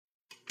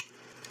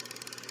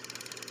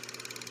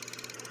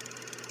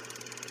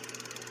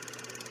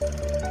Hi,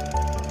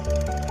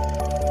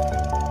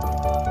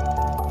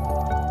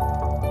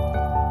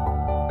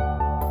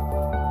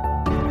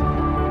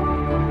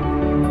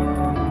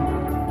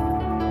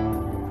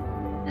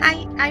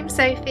 I'm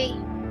Sophie.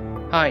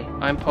 Hi,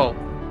 I'm Paul.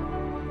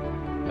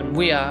 And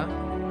we are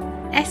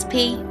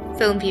SP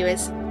Film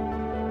Viewers.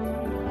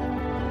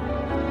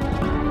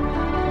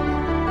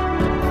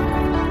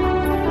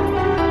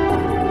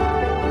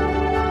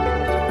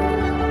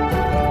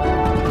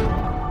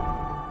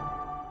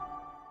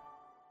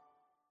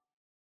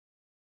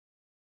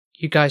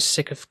 You guys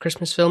sick of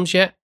Christmas films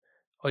yet?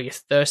 Or are you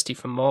thirsty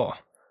for more?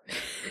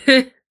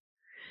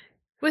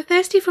 We're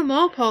thirsty for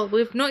more, Paul.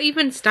 We've not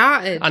even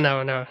started. I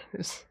know.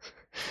 It's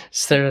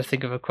there to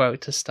think of a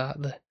quote to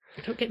start the...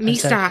 Don't get me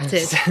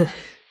started.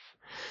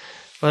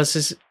 Well, this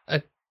is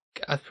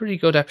a pretty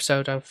good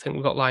episode I think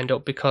we've got lined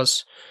up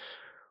because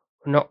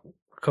we're not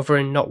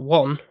covering not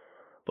one,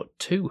 but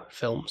two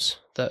films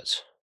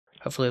that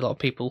hopefully a lot of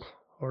people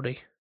already,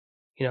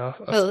 are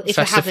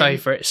festive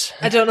favourites.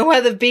 I don't know where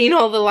they've been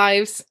all their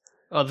lives.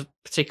 Or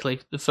particularly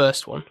the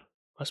first one,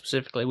 more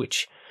specifically,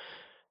 which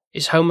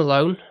is Home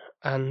Alone,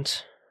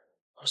 and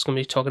I was going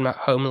to be talking about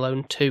Home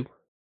Alone 2,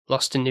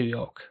 Lost in New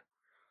York.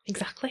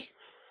 Exactly.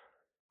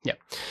 Yeah.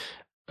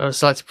 I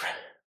would like to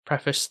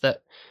preface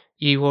that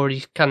you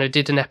already kind of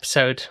did an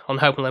episode on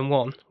Home Alone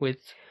 1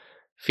 with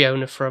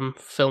Fiona from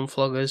Film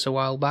Floggers a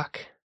while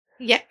back.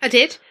 Yeah, I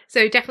did.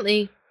 So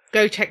definitely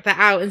go check that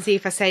out and see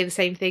if I say the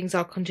same things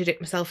or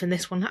contradict myself in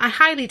this one. I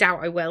highly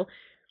doubt I will,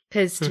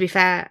 because to be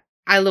fair,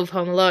 I love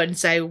Home Alone,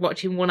 so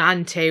watching 1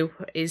 and 2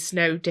 is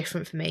no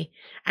different for me.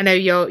 I know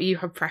you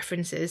have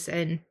preferences,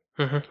 and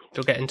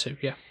We'll get into,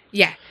 yeah.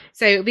 Yeah,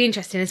 so it'll be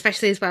interesting,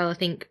 especially as well. I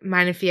think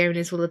mine and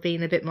Fiona's will have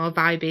been a bit more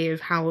vibey of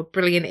how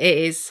brilliant it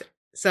is.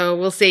 So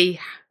we'll see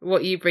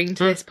what you bring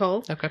to this,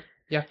 Paul. Okay,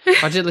 yeah.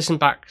 I did listen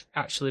back,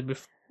 actually,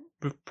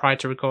 prior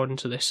to recording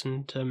to this,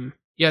 and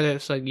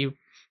it's like you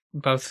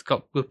both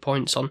got good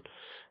points on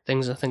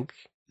things. I think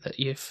that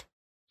you've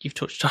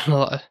touched on a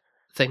lot of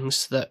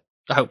things that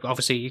I hope,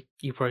 obviously,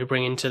 you probably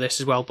bring into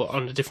this as well, but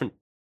on a different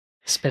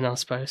spin, I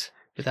suppose.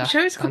 I'm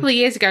sure it's a couple of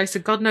years ago, so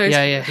God knows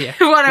yeah.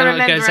 what I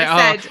remember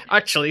I said.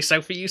 Actually,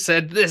 Sophie, you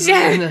said this. Yeah.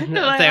 I'm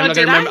not going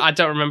to remember. I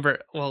don't remember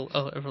it.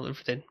 Well,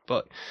 everything,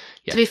 but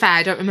yeah. To be fair,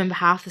 I don't remember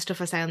half the stuff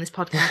I say on this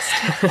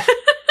podcast.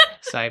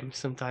 Same,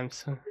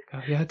 sometimes.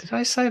 Yeah, did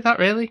I say that,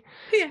 really?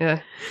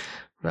 Yeah.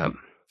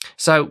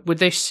 So with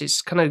this,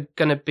 it's kind of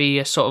going to be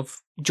a sort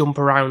of jump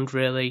around,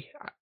 really,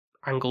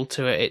 angle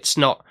to it. It's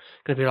not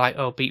going to be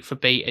like, beat for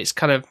beat. It's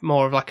kind of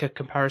more of like a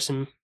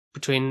comparison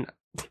between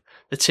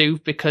the two,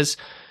 because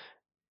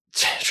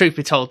truth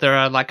be told, there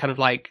are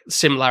like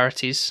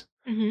similarities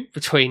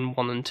between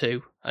 1 and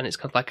 2, and it's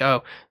kind of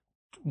like,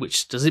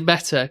 which does it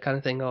better kind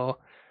of thing, or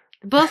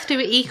both do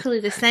it equally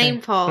the same,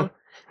 Paul,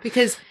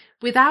 because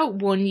without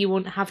 1 you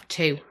wouldn't have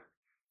 2.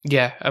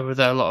 Yeah,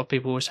 although a lot of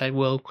people will say,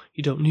 well,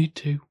 you don't need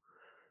 2.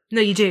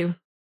 No, you do.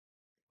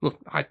 Well,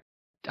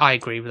 I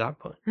agree with that,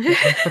 but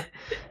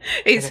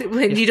it's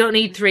when you don't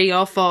need 3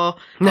 or 4 or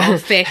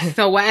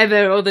 5th or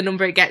whatever other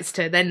number it gets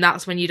to, then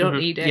that's when you don't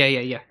need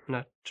it. Yeah.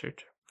 No, true.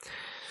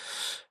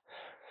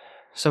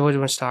 So where do you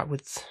want to start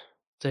with?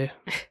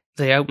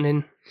 The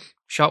opening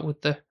shot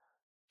with the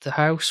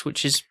house,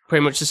 which is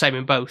pretty much the same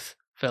in both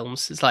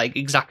films. It's like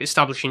exact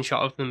establishing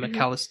shot of the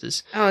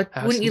McAllisters. Oh,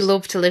 houses. Wouldn't you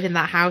love to live in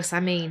that house?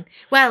 I mean,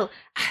 well,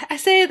 I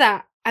say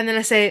that, and then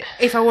I say,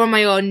 if I were on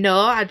my own, no,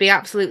 I'd be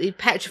absolutely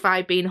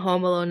petrified being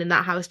home alone in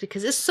that house,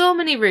 because there's so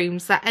many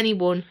rooms that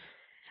anyone,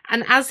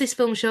 and as this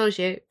film shows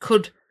you,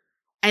 could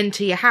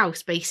enter your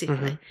house,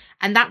 basically.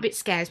 And that bit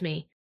scares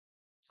me.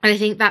 And I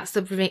think that's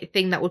the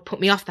thing that would put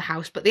me off the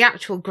house. But the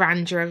actual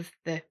grandeur of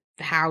the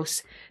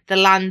house, the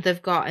land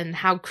they've got, and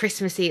how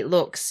Christmassy it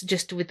looks,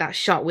 just with that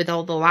shot with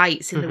all the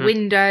lights in the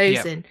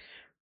windows and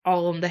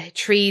all the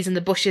trees and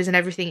the bushes and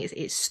everything,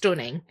 it's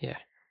stunning. Yeah,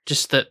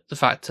 just the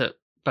fact that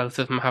both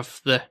of them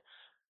have the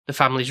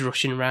families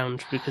rushing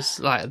around, because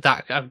like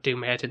that I would do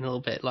my head in a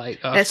little bit.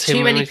 Like, there's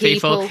too many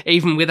people.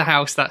 Even with a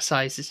house that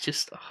size, it's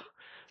just...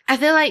 I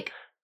feel like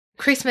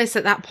Christmas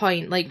at that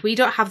point, like, we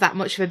don't have that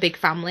much of a big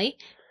family.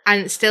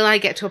 And still, I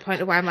get to a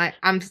point where I'm like,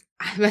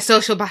 my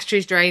social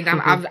battery's drained.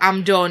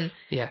 I'm done.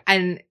 Yeah.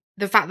 And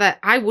the fact that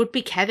I would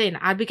be Kevin,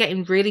 I'd be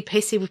getting really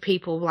pissy with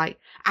people. Like,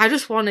 I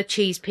just want a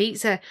cheese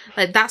pizza.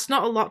 Like, that's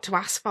not a lot to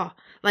ask for.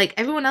 Like,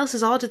 everyone else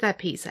has ordered their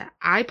pizza.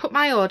 I put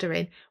my order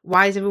in.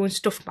 Why is everyone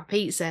stuffing my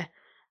pizza?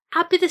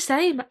 I'd be the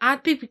same.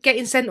 I'd be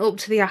getting sent up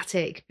to the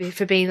attic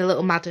for being a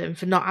little madam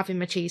for not having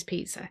my cheese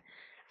pizza.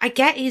 I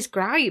get his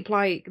gripe.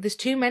 Like, there's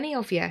too many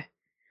of you.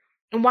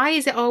 And why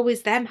is it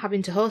always them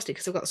having to host it?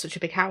 Because they've got such a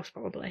big house,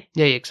 probably.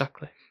 Yeah,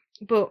 exactly.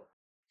 But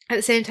at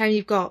the same time,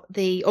 you've got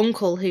the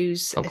uncle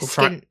who's Uncle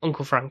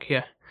Frank,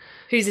 yeah.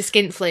 Who's a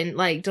skinflint,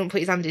 like, don't put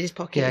his hand in his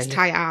pocket, his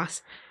tight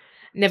ass.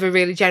 Never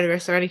really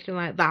generous or anything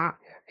like that.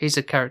 He's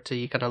a character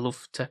you kind of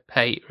love to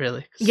hate,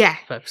 really. Yeah.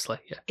 Purposely,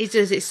 yeah. He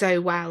does it so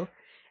well.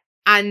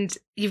 And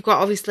you've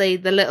got, obviously,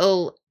 the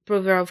little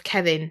brother of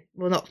Kevin.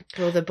 Well, not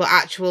brother, but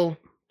actual...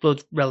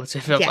 blood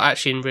relative,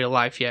 actually in real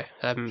life, yeah.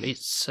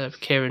 It's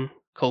Kieran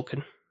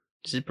Culkin.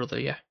 is his brother,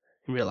 yeah,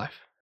 in real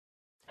life.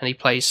 And he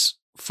plays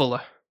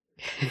Fuller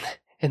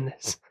in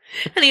this.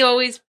 And he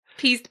always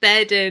pees the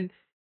bed and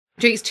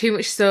drinks too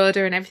much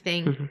soda and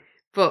everything.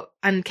 Mhm.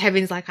 And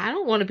Kevin's like, I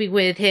don't want to be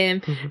with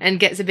him, and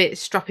gets a bit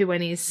stroppy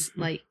when he's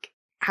like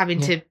having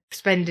to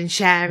spend and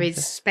share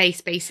his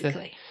space,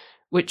 basically.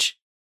 Which,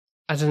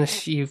 I don't know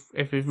if you've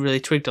really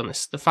twigged on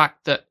this. The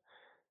fact that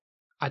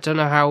I don't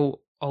know how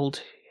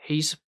old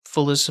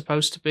Fuller's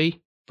supposed to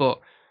be, but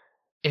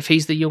if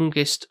he's the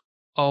youngest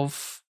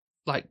of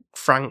like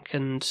Frank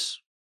and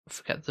I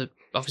forget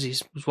obviously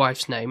his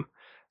wife's name,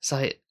 it's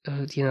like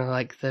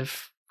like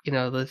they've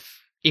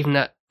even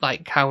at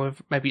like how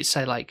maybe it's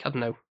say like I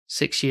don't know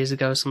 6 years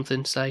ago or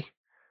something, say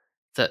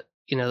that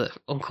that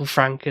Uncle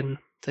Frank and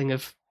thing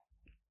of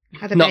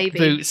had a not baby.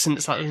 boots and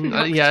it's like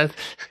yeah.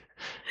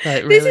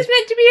 Like, really? This is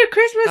meant to be a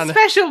Christmas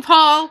special,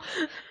 Paul.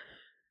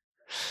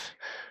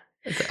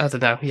 I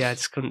don't know. Yeah, I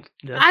just couldn't.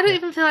 I don't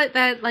even feel like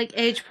they're like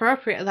age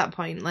appropriate at that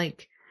point.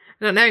 Like,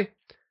 I don't know.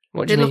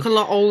 What they do you look mean? a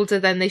lot older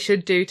than they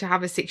should do to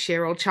have a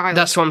 6-year-old child.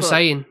 That's what I'm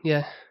saying.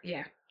 Yeah.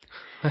 Yeah.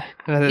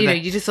 You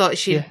You just thought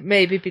she'd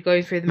maybe be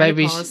going through the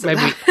maybe menopause.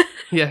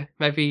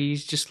 maybe he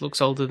just looks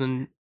older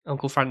than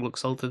Uncle Frank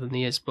looks older than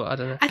he is, but I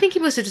don't know. I think he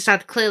must have just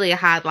had clearly a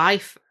hard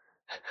life.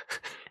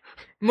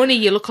 Money,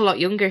 you look a lot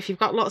younger. If you've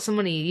got lots of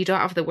money, you don't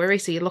have the worry,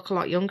 so you look a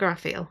lot younger, I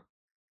feel.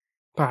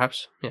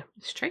 Perhaps, yeah.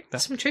 It's true.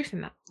 There's some truth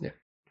in that. Yeah.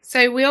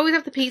 So we always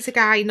have the pizza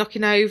guy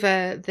knocking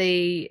over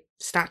the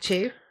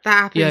statue.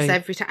 That happens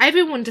every time.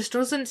 Everyone just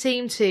doesn't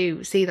seem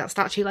to see that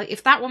statue. Like,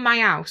 if that were my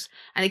house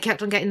and it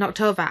kept on getting knocked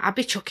over, I'd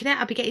be chucking it.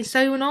 I'd be getting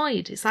so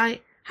annoyed. It's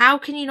like, how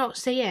can you not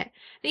see it?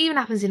 It even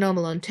happens in Home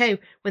Alone 2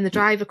 when the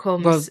driver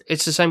comes. Well,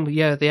 it's the same with,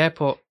 the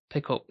airport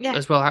pickup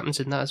as well happens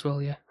in that as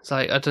well, yeah. It's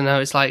like, I don't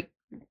know, it's like,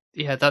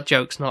 that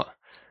joke's not...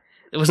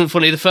 It wasn't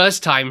funny the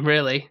first time,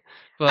 really.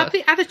 But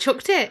I'd have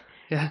chucked it.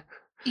 Yeah.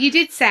 You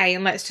did say,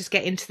 and let's just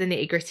get into the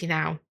nitty-gritty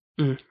now.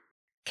 Mm.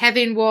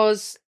 Kevin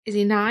is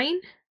he 9?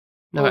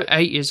 No,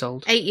 8 years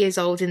old. 8 years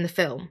old in the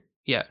film.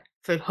 Yeah.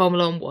 For Home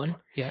Alone 1.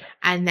 Yeah.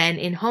 And then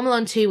in Home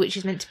Alone 2, which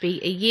is meant to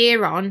be a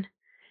year on,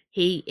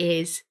 he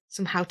is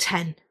somehow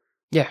 10.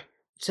 Yeah.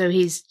 So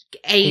he's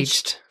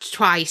aged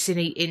twice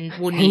in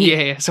 1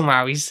 year. Yeah,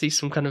 somehow he's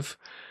some kind of...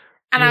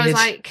 And I was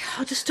like,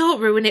 just don't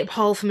ruin it,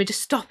 Paul, for me.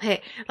 Just stop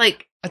it.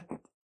 Like...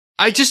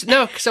 I just,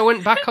 no, because I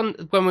went back on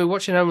when we were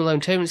watching Home Alone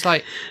 2, and it's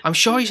like, I'm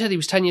sure he said he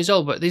was 10 years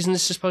old, but isn't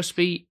this supposed to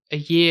be a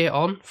year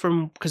on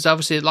from, because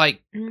obviously,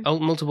 like,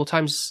 multiple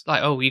times,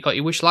 like, oh, you got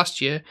your wish last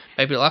year,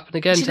 maybe it'll happen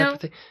again. Do you know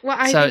what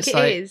I think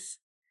it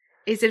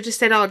is they've just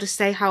said, just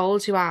say how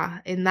old you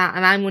are in that,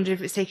 and I'm wondering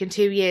if it's taken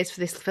 2 years for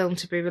this film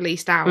to be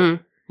released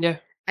out. Yeah.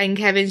 And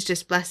Kevin's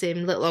just, bless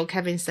him, little old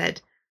Kevin said,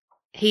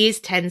 he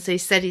is 10, so he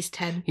said he's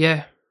 10.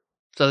 Yeah.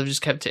 So they've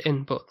just kept it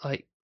in, but,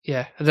 like,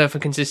 I don't know, for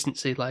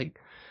consistency, like,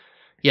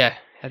 yeah.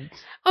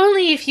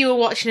 Only if you were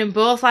watching them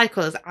both like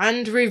us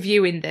and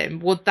reviewing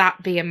them would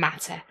that be a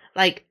matter.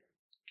 Like,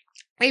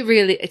 it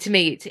really, to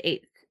me,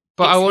 it.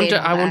 But I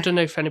wonder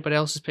if anybody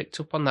else has picked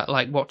up on that,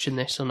 like watching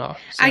this or not.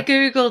 So. I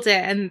googled it,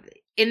 and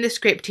in the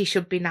script he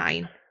should be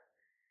 9,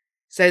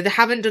 so they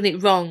haven't done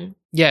it wrong.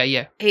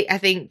 Yeah. I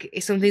think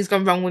if something's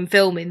gone wrong when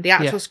filming the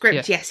actual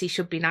script, yes, he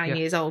should be 9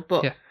 years old.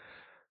 But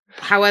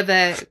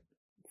however,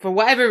 for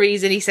whatever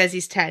reason, he says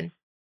he's 10.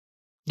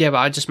 Yeah, but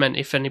I just meant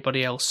if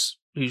anybody else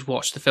who's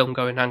watched the film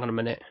going, hang on a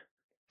minute.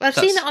 Well, I've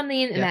seen it on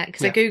the internet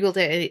because I googled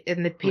it,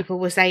 and the people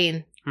were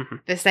saying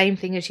the same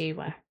thing as you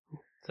were.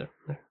 So,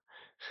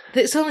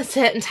 There's only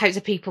certain types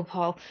of people,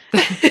 Paul.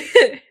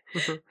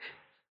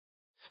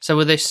 So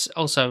with this,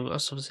 also,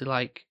 obviously,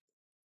 like,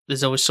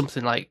 there's always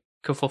something like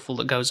kerfuffle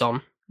that goes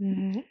on.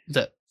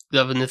 That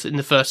in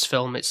the first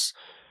film, it's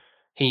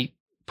he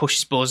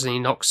pushes buttons and he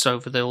knocks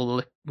over all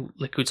the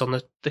liquids on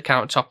the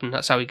countertop, and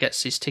that's how he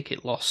gets his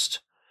ticket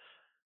lost.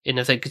 In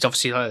a thing, because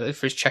obviously, like,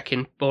 for his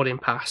check-in boarding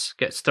pass,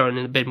 gets thrown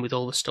in the bin with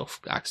all the stuff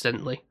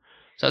accidentally.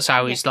 So that's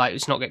how he's like,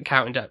 it's not getting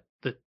counted at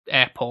the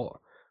airport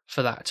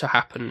for that to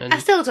happen. And I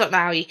still don't know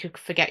how you could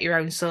forget your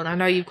own son. I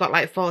know you've got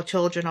like 4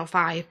 children or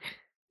 5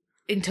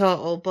 in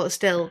total, but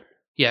still,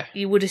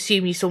 you would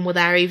assume your son were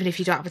there even if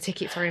you don't have a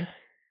ticket for him.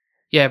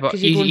 Yeah, but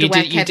you wonder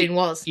where Kevin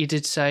was. You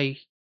did say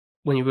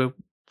when you were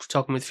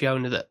talking with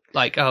Fiona that,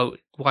 like, oh,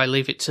 why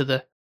leave it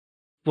to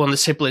one of the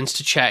siblings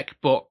to check,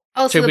 but.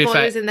 Also, the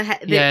boy was in the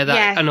head.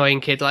 That annoying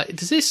kid. Like,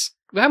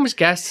 how much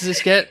gas does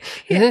this get?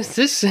 Is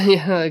this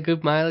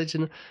good mileage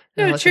and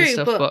all that true, kind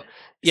of stuff? But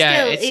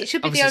still, it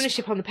should be the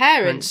ownership on the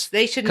parents.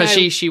 They should know.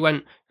 Because she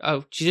went,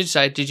 she did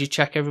say, did you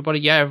check everybody?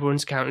 Yeah,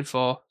 everyone's accounted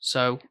for.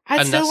 So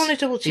I still want to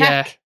double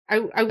check. I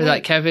would.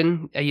 Like,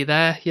 Kevin, are you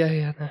there?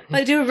 Yeah. No.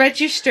 Like, do a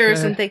register or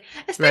something.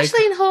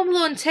 Especially in Home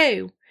Alone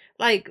 2.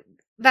 Like,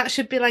 that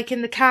should be like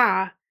in the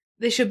car.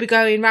 They should be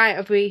going, right,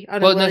 have we? Oh,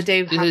 no, they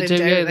do have him,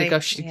 don't they?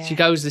 She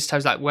goes this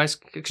time, like, where's...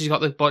 Because she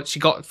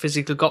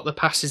physically got the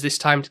passes this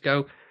time to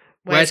go,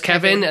 where's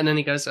Kevin? And then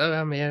he goes, oh,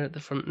 I'm here at the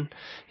front.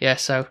 And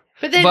so...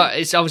 But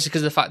it's obviously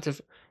because of the fact of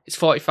it's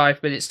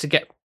 45 minutes to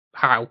get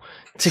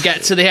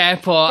to the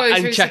airport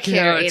and check it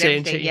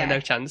out. No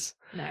chance.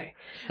 No. I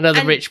know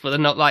they're rich, but they're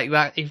not like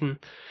that, even...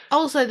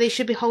 Also, they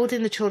should be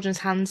holding the children's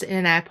hands in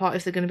an airport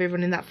if they're going to be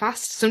running that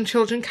fast. Some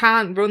children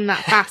can't run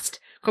that fast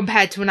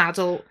compared to an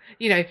adult.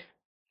 You know,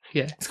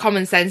 it's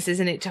common sense,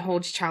 isn't it, to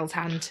hold your child's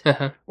hand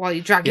while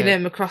you're dragging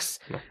them across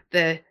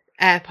the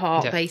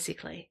airport,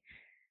 basically.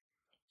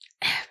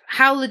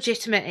 How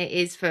legitimate it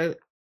is for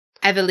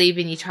ever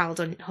leaving your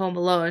child on home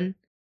alone.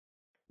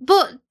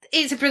 But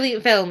it's a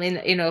brilliant film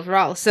in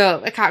overall,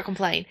 so I can't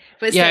complain.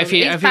 But still, if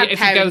you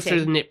go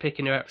through the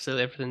nitpicking of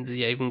absolutely everything,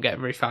 you won't get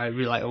very far. You'll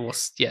be like,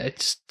 it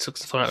just took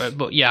some fun out of it.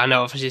 But I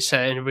know, obviously,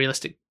 so in a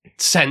realistic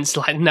sense,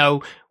 like,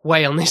 no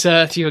way on this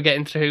earth you were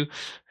getting through.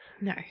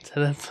 No. To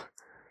the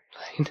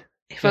plane.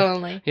 If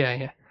only.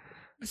 Yeah.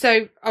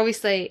 So,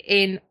 obviously,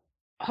 in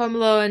Home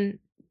Alone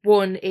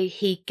 1,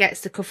 he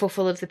gets the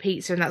kerfuffle of the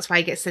pizza, and that's why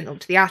he gets sent up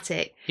to the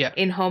attic. Yeah.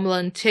 In Home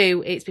Alone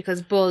 2, it's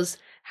because Buzz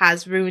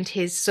has ruined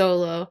his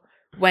solo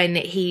when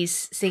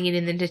he's singing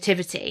in the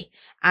Nativity,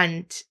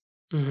 and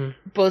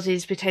Buzz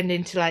is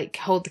pretending to, like,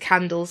 hold the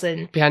candles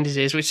and behind his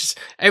ears, which is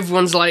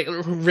everyone's like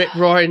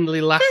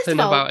rip-roaringly laughing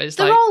about. It's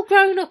they're like, all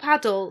grown-up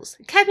adults.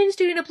 Kevin's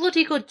doing a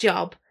bloody good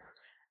job.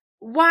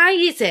 Why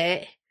is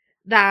it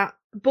that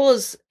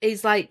Buzz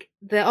is like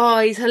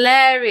he's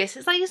hilarious?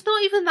 It's like, it's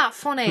not even that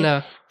funny.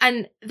 No.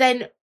 And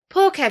then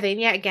poor Kevin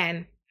yet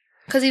again,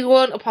 because he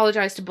won't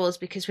apologise to Buzz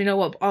because we know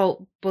what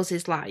all Buzz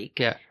is like.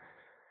 Yeah.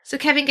 So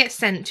Kevin gets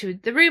sent to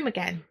the room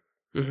again.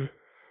 Mm-hmm.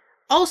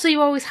 Also,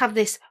 you always have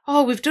this,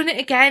 we've done it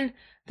again.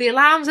 The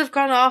alarms have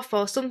gone off,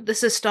 or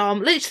there's a storm.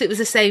 Literally, it was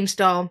the same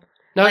storm.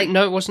 No,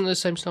 it wasn't the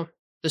same storm.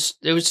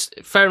 It was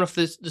fair enough.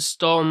 The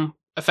storm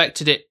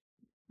affected it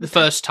the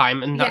first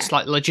time, and that's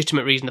like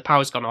legitimate reason the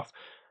power's gone off.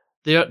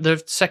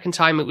 The second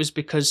time it was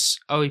because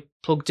he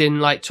plugged in,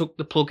 like, took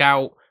the plug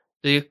out.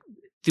 The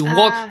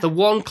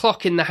one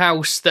clock in the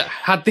house that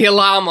had the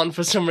alarm on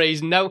for some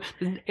reason. No,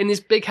 in this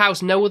big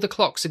house, no other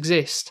clocks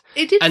exist.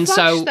 It did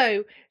flash,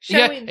 though.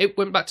 Showing... Yeah, it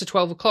went back to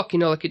 12 o'clock,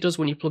 like it does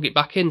when you plug it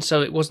back in,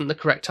 so it wasn't the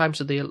correct time,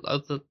 so the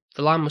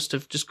alarm must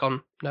have just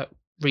gone,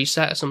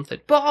 reset or something.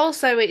 But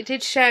also, it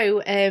did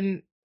show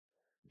the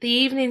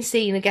evening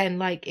scene again,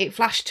 like, it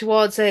flashed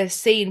towards a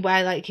scene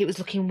where, like, it was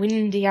looking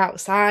windy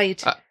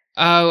outside.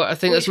 I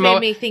think that's more.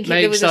 Made me think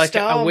there was a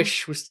storm. A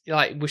wish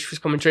was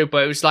coming true,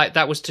 but it was like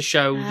that was to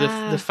show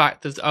the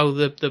fact that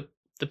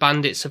the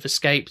bandits have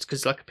escaped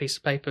because, like, a piece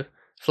of paper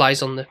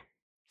flies on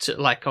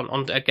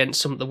on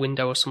against the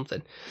window or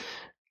something,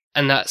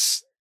 and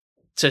that's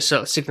to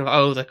sort of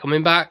signify they're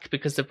coming back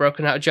because they're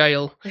broken out of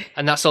jail,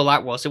 and that's all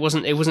that was. It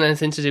wasn't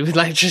anything to do with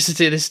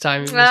electricity this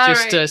time. It was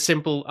just a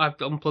simple. I've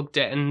unplugged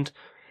it and.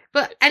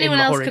 But anyone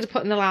else could have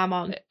put an alarm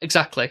on.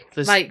 Exactly.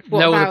 There's like, what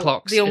no about other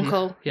clocks. The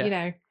uncle, you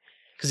know.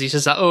 Because he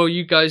says that,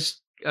 you guys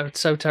are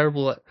so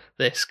terrible at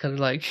this, kind of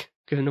like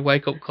giving a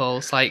wake-up call.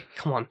 It's like,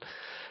 come on.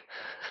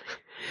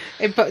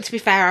 But to be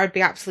fair, I'd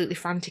be absolutely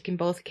frantic in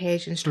both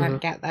occasions trying to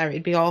get there.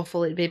 It'd be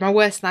awful. It'd be my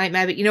worst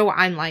nightmare. But you know what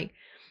I'm like?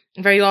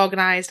 I'm very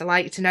organised. I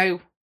like to know.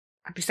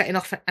 I'd be setting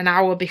off an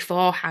hour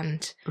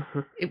beforehand.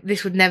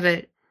 This would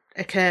never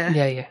occur.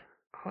 Yeah.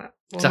 Well,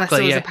 unless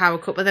there was a power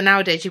cut. But then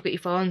nowadays you've got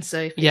your phone,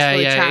 so if it's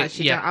fully charged,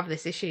 you don't have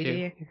this issue, do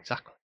you?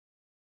 Exactly.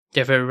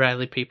 Yeah, very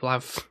rarely people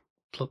have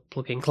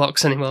plug-in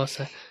clocks anymore,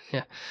 so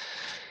yeah.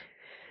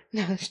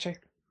 No, that's true.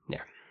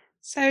 Yeah.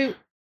 So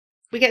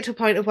we get to a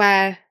point of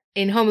where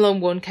in Home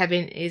Alone 1,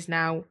 Kevin is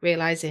now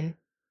realising,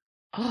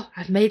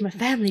 I've made my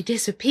family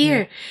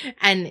disappear. Yeah.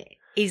 And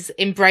he's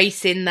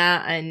embracing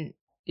that and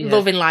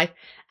loving life.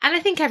 And I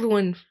think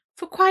everyone,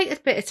 for quite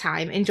a bit of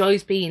time,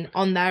 enjoys being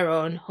on their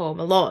own home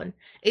alone.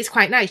 It's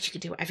quite nice. You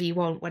can do whatever you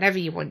want, whenever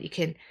you want. You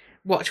can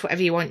watch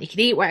whatever you want. You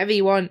can eat whatever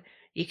you want.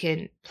 You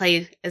can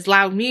play as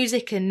loud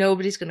music and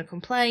nobody's going to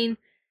complain.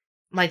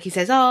 Like he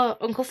says,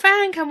 Uncle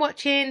Frank, I'm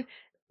watching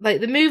like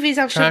the movies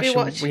I should be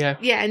watching.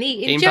 Yeah, and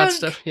eating junk. Bad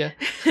stuff, yeah.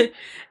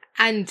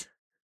 And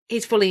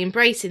he's fully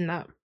embracing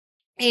that.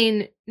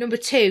 In number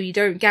 2, you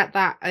don't get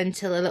that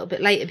until a little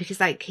bit later because,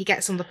 like, he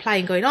gets on the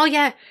plane going,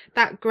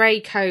 that grey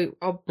coat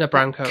or the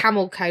brown coat,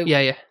 camel coat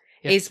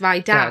is my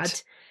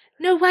dad.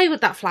 No way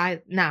would that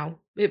fly now.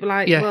 It'd be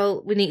like,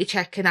 well, we need to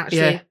check and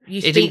actually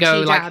you speak to your dad. He didn't go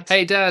like,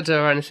 hey, Dad,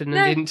 or anything,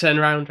 and he didn't turn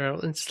around.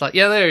 It's just like,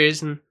 there he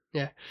is, and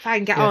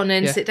fine, get on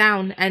and sit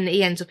down, and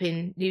he ends up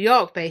in New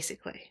York,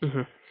 basically.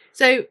 Mm-hmm.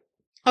 So,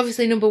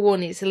 obviously, number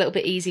 1, it's a little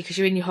bit easy because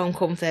you're in your home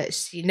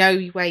comforts, you know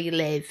where you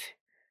live,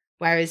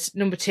 whereas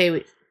number 2,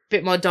 it's a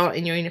bit more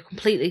daunting, you're in a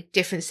completely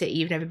different city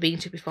you've never been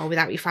to before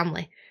without your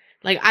family.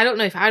 Like, I don't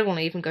know if I'd want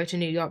to even go to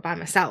New York by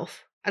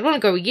myself. I'd want to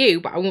go with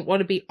you, but I wouldn't want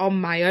to be on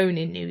my own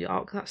in New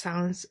York. That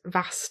sounds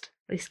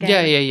vastly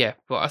scary. Yeah.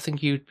 But I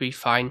think you'd be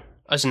fine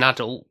as an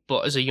adult,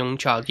 but as a young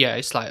child,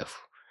 it's like,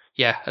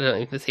 I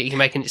don't even think you're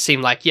making it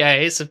seem like,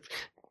 it's a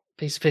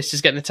piece of piss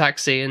just getting a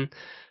taxi and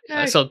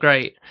that's all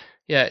great.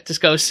 Yeah,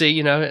 just go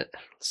see,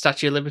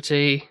 Statue of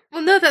Liberty.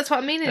 Well, no, that's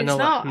what I mean. It's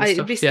not.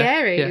 It'd be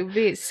scary. Yeah. It would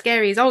be as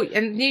scary as,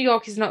 and New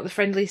York is not the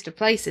friendliest of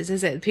places,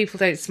 is it? People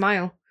don't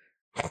smile.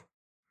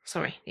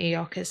 Sorry, New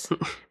Yorkers.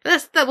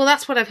 But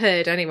that's what I've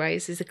heard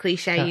anyways, is a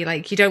cliche. Yeah.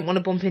 You don't want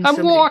to bump into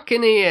somebody. I'm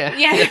walking here.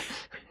 Yeah.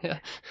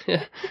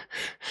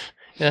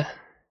 Yeah.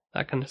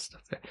 that kind of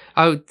stuff.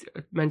 I would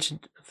mention,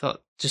 I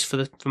thought, just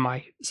for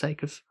my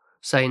sake of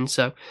saying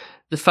so,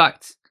 the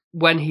fact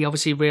when he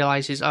obviously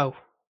realizes, oh,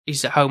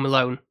 he's at home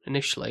alone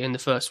initially in the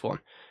first one,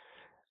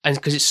 and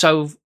because it's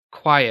so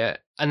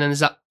quiet, and then there's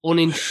that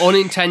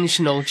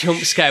unintentional jump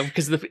scare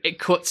because it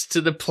cuts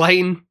to the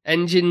plane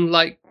engine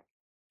like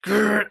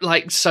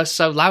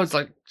so loud. It's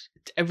like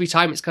every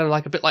time it's kind of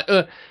like a bit like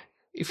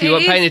if you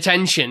weren't paying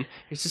attention,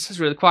 it's just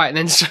really quiet, and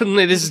then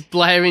suddenly this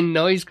blaring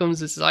noise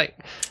comes. It's like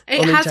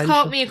it has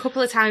caught me a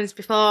couple of times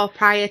before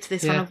prior to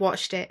this when I've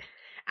watched it,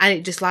 and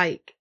it just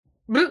like,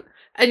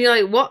 and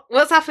you're like,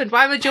 what's happened?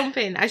 Why am I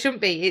jumping? I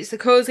shouldn't be. It's a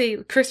cozy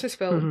Christmas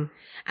film,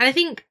 and I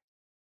think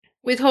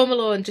with Home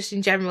Alone, just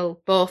in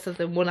general, both of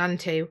them, 1 and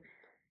 2,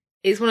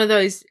 it's one of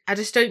those I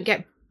just don't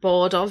get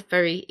bored of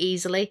very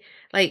easily.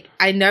 Like,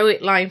 I know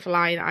it line for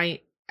line.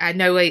 I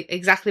know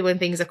exactly when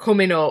things are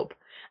coming up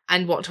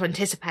and what to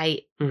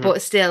anticipate,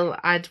 but still,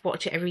 I'd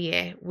watch it every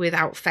year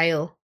without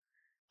fail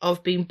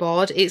of being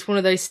bored. It's one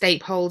of those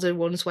stakeholder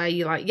ones where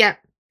you're like, yeah,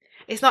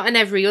 it's not an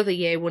every other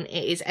year one.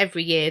 It is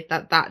every year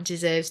that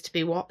deserves to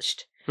be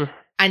watched,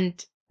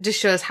 and just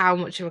shows how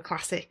much of a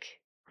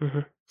classic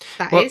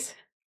that is.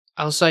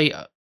 I'll say,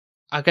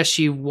 I guess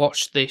you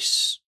watched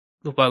this,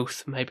 or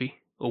both maybe,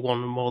 or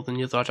one more than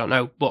the other, I don't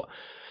know, but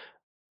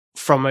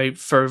for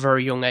a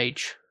very young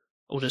age,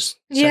 or just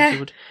say you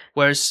would.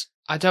 Whereas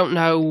I don't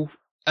know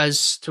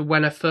as to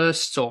when I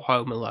first saw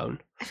Home Alone.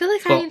 I feel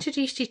like I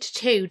introduced you to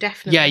 2,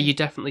 definitely. Yeah, you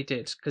definitely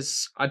did,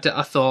 because I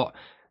thought,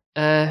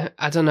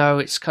 I don't know,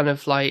 it's kind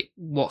of like,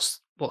 what's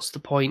the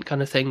point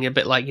kind of thing, a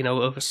bit like,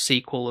 of a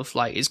sequel of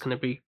like, it's going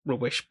to be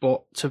rubbish,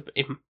 but to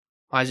him,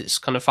 it's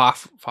kind of far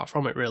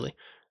from it, really,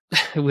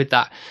 with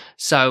that.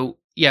 So,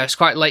 yeah, it's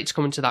quite late to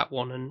come into that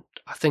one, and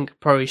I think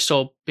probably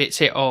saw bits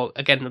here, or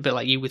again, a bit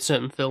like you with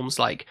certain films,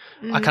 like,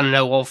 I kind of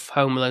know of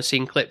Home Alone,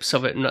 seeing clips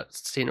of it, and not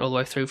seeing it all the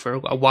way through for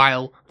a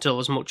while, until I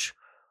was much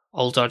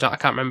older. I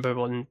can't remember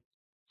when,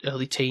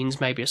 early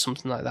teens maybe, or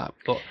something like that.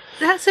 But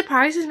that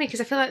surprises me,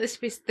 because I feel like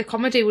the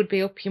comedy would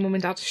be up your mum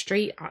and dad's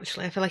street,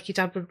 actually. I feel like your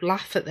dad would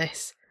laugh at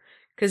this,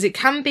 because it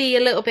can be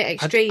a little bit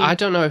extreme. I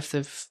don't know if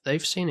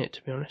they've seen it,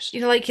 to be honest.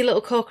 Like your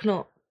little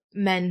coconut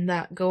men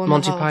that go on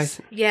Monty the horse.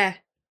 Python. Yeah.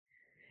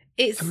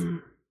 It's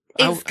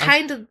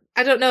kind of,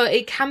 I don't know,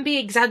 it can be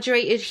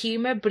exaggerated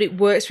humour, but it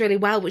works really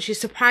well, which is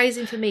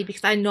surprising for me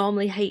because I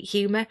normally hate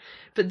humour,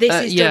 but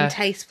this is done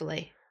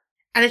tastefully.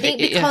 And I think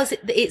because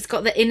it's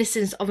got the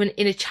innocence of an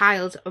inner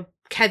child of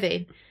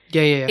Kevin,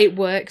 it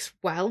works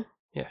well.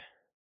 Yeah.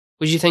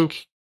 Would you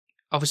think,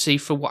 obviously,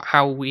 for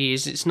how he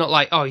is, it's not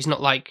like, he's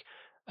not like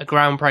a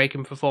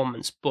groundbreaking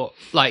performance, but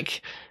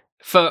like,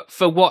 for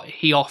what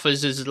he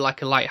offers as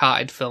like a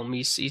light-hearted film,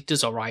 he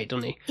does all right,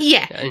 doesn't he?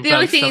 Yeah. The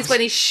only thing is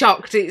when he's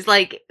shocked, it's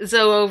like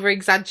so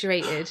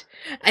over-exaggerated.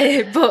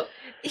 But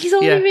he's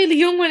only really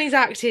young when he's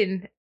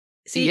acting,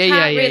 so you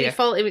can't really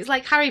fault him. It's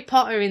like Harry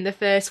Potter in the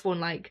first one,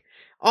 like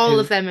all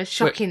of them are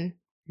shocking.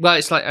 Well,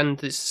 it's like, and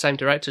it's the same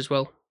director as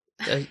well.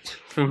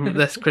 From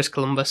Chris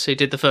Columbus, who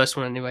did the first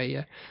one anyway,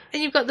 yeah.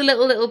 And you've got the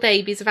little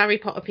babies of Harry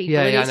Potter people.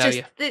 Yeah, and I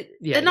know,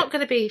 they're not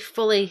going to be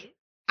fully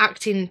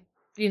acting,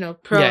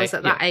 pros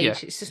at that age. Yeah.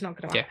 It's just not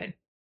going to happen.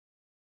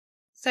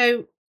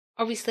 So,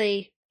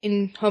 obviously,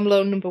 in Home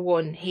Alone number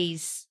 1,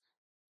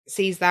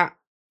 sees that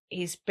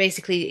he's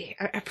basically,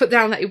 I put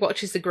down that he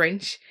watches The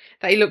Grinch,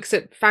 that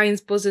he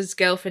finds Buzz's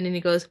girlfriend and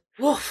he goes,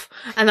 woof,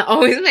 and that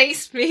always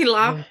makes me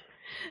laugh. Yeah.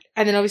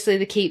 And then obviously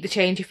the Keep the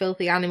Change, You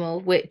Filthy Animal,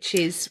 which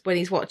is when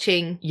he's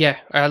watching... Yeah,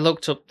 I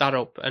looked that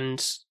up,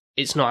 and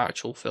it's not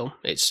actual film.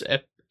 It's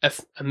a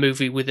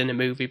movie within a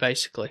movie,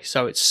 basically.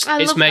 So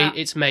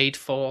it's made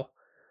for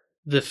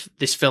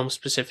this film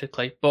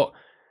specifically, but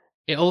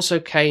it also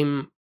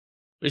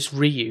was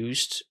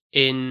reused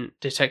in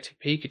Detective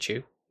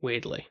Pikachu,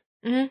 weirdly.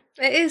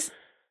 Mm-hmm. It is.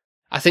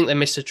 I think they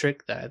missed a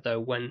trick there, though,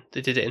 when they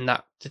did it in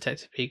that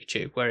Detective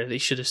Pikachu, where they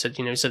should have said,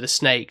 instead of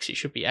snakes, it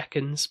should be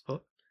Ekans,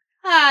 but...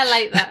 I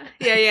like that.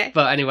 Yeah.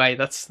 But anyway,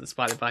 that's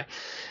by the by.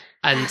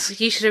 And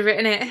you should have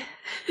written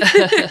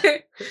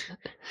it.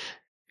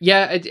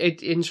 Yeah,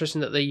 it's interesting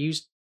that they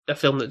used a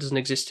film that doesn't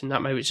exist in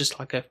that. Maybe it's just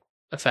like a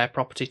fair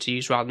property to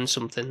use rather than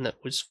something that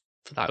was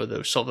for that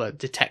other sort of a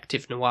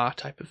detective noir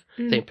type of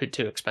thing, pretty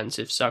too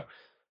expensive. So,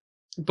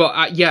 but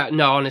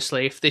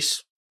honestly,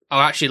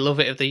 I actually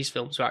love it if these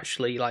films were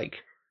actually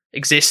like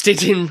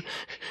existed in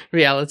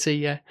reality.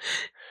 Yeah,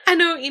 I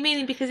know what you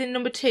mean, because in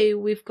number 2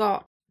 we've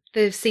got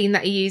the scene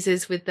that he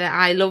uses with the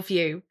 "I love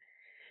you,"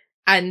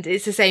 and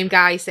it's the same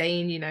guy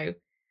saying,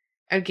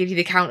 I'll give you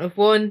the count of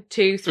 1,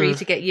 2, 3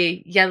 to get your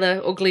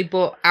yellow ugly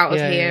butt out of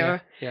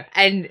here. Yeah.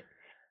 And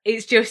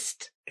it's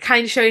just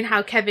kind of showing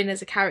how Kevin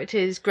as a character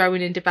is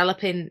growing and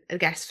developing, I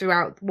guess,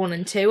 throughout 1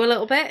 and 2 a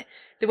little bit.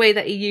 The way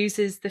that he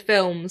uses the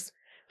films,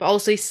 but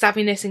also his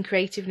savviness and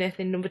creativeness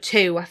in number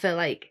 2, I feel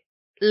like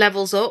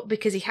levels up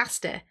because he has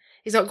to.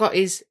 He's not got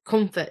his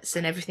comforts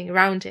and everything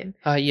around him.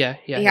 He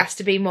has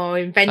to be more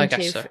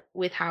inventive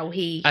with how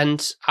he...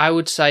 And I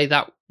would say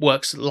that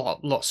works a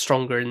lot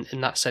stronger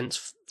in that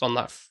sense on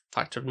that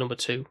factor of number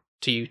 2,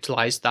 to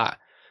utilise that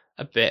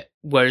a bit.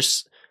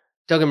 Whereas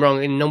don't get me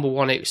wrong, in number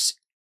one it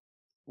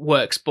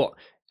works, but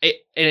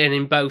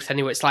in both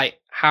anyway, it's like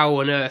how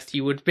on earth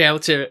you would be able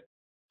to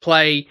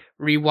play,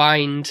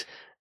 rewind,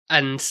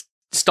 and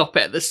stop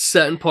it at the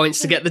certain points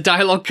to get the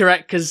dialogue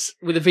correct, because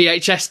with a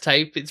VHS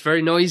tape it's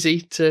very noisy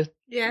to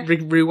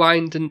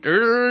rewind and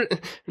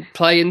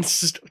play and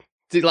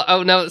do like,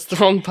 oh no, it's the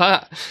wrong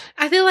part.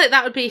 I feel like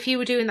that would be, if you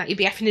were doing that, you'd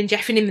be effing and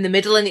jeffing him in the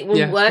middle and it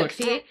wouldn't work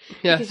for you.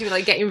 Yeah. Because you were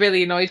like getting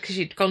really annoyed because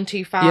you'd gone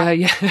too far.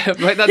 Yeah.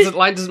 Right, that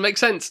line doesn't make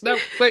sense. No,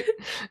 wait.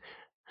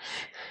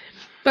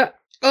 But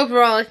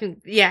overall, I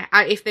think,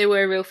 if they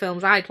were real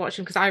films, I'd watch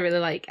them because I really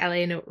like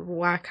LA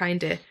Noire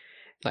kind of...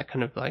 That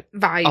kind of like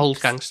vibes.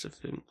 Old gangster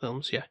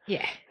films, yeah.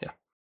 Yeah.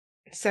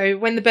 So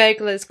when the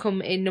burglars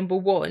come in number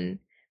one,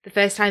 the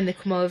first time they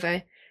come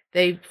over,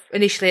 they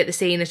initially at the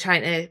scene are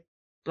trying to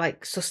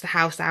like suss the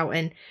house out.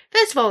 And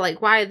first of all,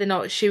 like, why are they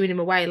not shooing him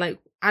away? Like,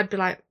 I'd be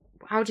like,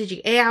 how did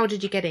you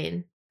get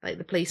in? Like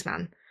the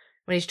policeman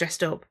when he's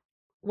dressed up.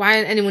 Why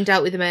hadn't anyone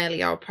dealt with him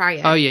earlier or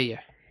prior? Oh yeah.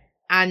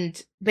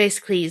 And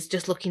basically he's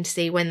just looking to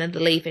see when they're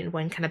leaving,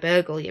 when can I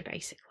burgle you,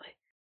 basically.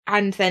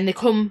 And then they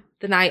come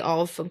the night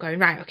of and going,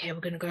 right, okay, we're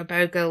going to go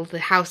burgle the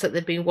house that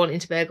they've been wanting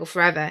to burgle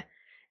forever.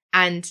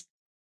 And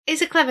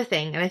it's a clever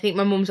thing. And I think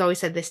my mum's always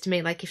said this to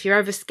me, like, if you're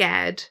ever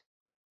scared,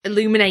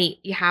 illuminate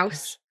your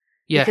house.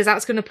 Yeah. Because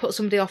that's going to put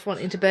somebody off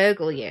wanting to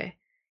burgle you.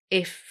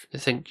 If they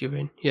think you're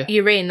in,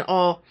 you're in,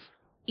 or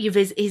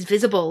he's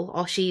visible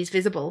or she's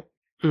visible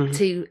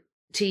to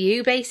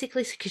you,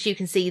 basically, because you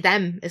can see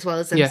them as well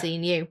as them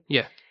seeing you.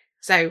 Yeah.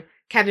 So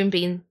Kevin,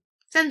 being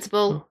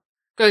sensible,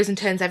 goes and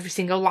turns every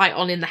single light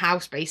on in the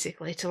house,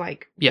 basically, to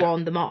like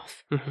warn them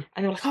off. And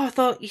they're like, oh, I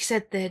thought you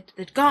said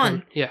they'd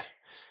gone.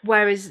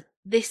 Whereas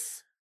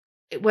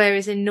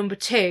in number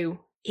two,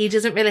 he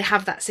doesn't really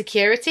have that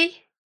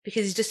security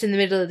because he's just in the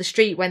middle of the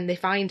street when they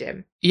find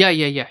him. Yeah.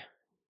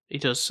 He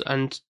does.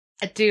 And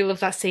I do love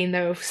that scene,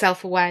 though, of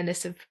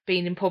self-awareness of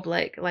being in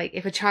public. Like,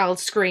 if a child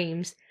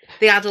screams,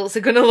 the adults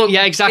are going to look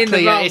exactly.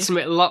 in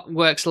the wrong. It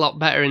works a lot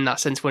better in that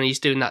sense when he's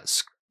doing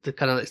that, the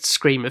kind of like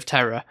scream of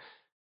terror.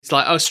 It's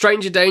like,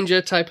 stranger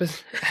danger type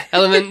of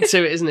element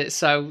to it, isn't it?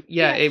 So,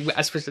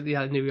 especially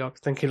New York,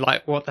 thinking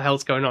like, what the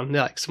hell's going on?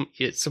 Like,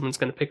 someone's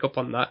going to pick up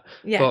on that.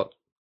 Yeah. But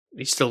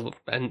he's still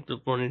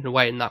running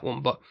away in that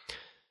one. But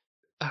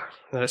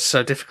that's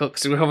so difficult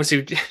because we're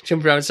obviously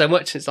jumping around so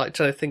much. It's like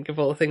trying to think of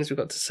all the things we've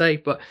got to say.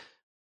 But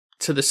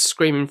to the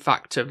screaming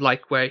factor,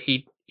 like where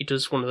he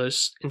does one of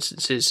those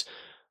instances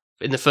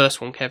in the first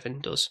one, Kevin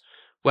does,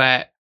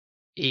 where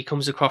he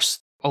comes across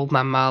Old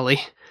Man Marley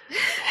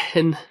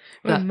in...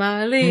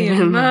 Marley.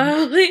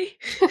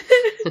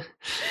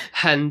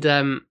 And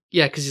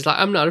because he's like,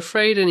 I'm not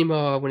afraid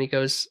anymore when he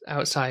goes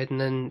outside,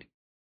 and then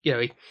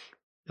the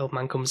old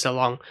man comes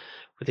along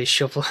with his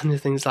shovel and the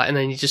things like, and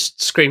then he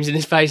just screams in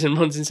his face and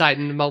runs inside,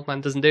 and the old man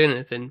doesn't do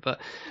anything.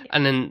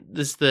 And then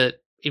there's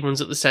he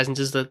runs up the stairs and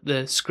does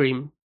the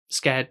scream,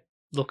 scared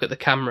look at the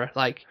camera,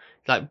 like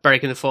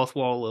breaking the fourth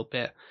wall a little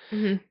bit,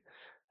 and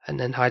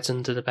then hides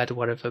under the bed or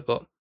whatever.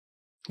 But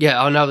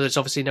I know there's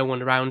obviously no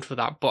one around for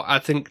that, but I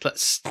think that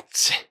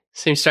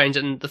seems strange,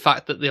 and the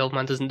fact that the old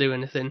man doesn't do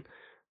anything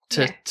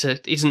he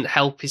doesn't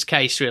help his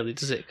case, really,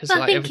 does it? Because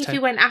I think if he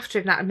went after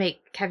him, that would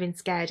make Kevin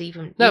scared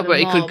even. No, but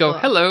he could go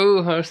hello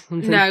or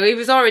something. No, he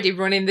was already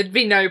running. There'd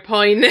be no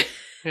point.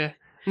 Yeah.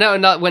 No,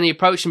 not when he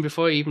approached him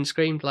before he even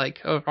screamed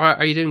like, "Oh, how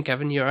are you doing,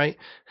 Kevin? You all right?"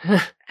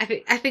 I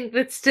think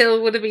that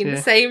still would have been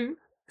the same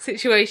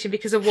situation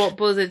because of what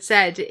Buzz had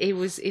said.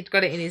 He'd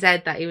got it in his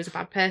head that he was a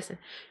bad person.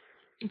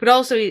 But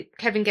also,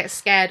 Kevin gets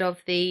scared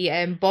of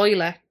the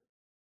boiler.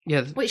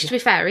 Yeah. Which, to be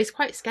fair, is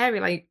quite scary,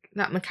 like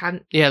that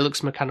Yeah, it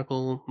looks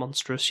mechanical,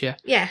 monstrous, yeah.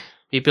 Yeah.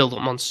 You build up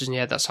monsters, and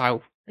that's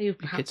how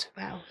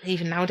well,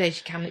 even nowadays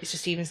you can. It's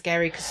just even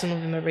scary because some of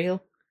them are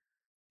real.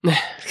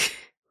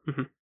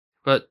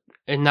 But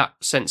in that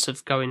sense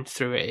of going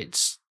through it,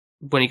 it's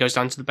when he goes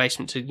down to the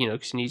basement to,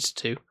 because he needs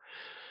to,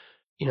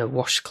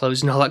 wash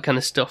clothes and all that kind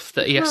of stuff.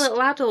 That he's a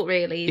little adult,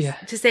 really.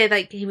 To say,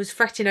 like, he was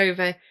fretting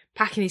over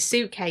packing his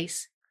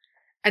suitcase.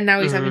 And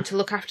now he's having to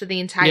look after the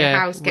entire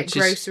house, get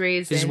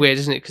groceries. It's weird,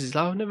 isn't it? Because he's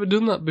like, I've never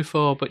done that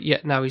before, but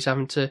yet now he's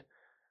having to.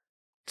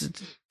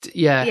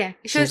 Yeah.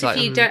 It shows if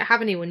you don't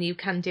have anyone, you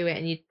can do it,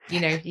 and you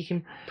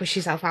can push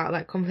yourself out of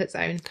that comfort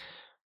zone.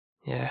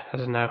 Yeah, I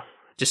don't know.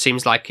 It just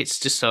seems like it's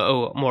just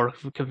more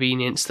of a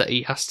convenience that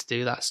he has to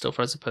do that stuff,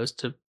 as opposed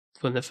to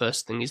when the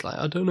first thing he's like,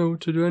 I don't know what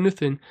to do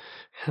anything,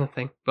 kind of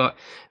thing. But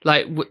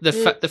like the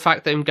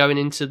fact that him going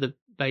into the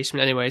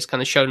basement anyway is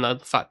kind of shown, like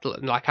the fact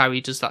that, like, how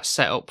he does that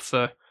setup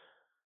for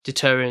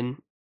deterring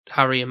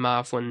Harry and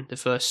Marv when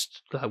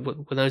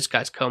those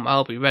guys come.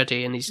 I'll be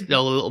ready, and he's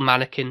all the little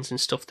mannequins and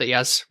stuff that he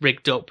has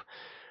rigged up.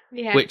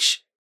 Yeah.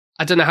 Which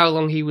I don't know how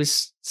long he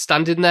was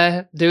standing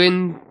there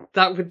doing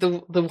that with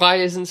the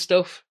wires and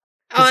stuff.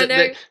 Oh, I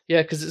know.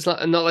 Because it's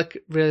not like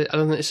really. I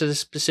don't think it's a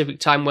specific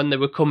time when they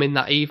were coming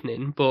that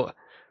evening, but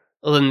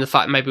other than the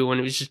fact maybe when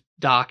it was just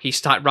dark, he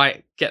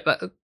started get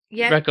that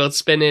record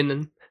spinning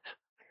and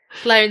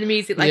blaring the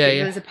music like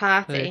it was a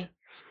party. Yeah.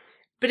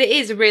 But it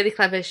is a really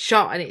clever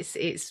shot, and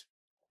it's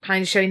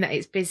kind of showing that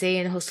it's busy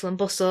and hustle and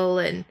bustle,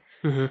 and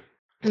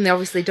Mm-hmm. they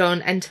obviously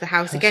don't enter the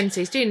house Yes. again, so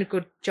he's doing a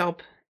good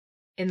job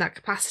in that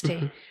capacity.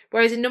 Mm-hmm.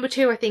 Whereas in number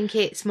 2, I think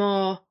it's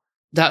more...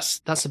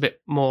 That's a bit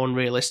more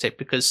unrealistic,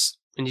 because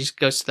when he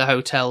goes to the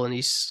hotel and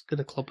he's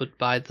gonna clobbered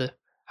by the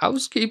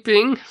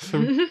housekeeping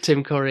from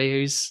Tim Curry,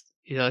 who's,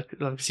 you know,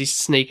 obviously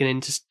sneaking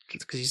in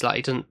because he's like,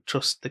 he doesn't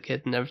trust the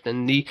kid and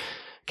everything. And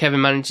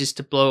Kevin manages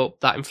to blow up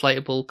that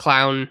inflatable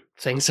clown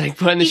thing, so he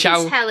put in the You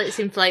shower. can tell it's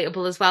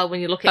inflatable as well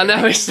when you look at I it.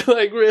 know, it's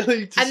like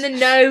really just... And the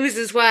nose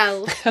as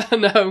well. I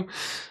know.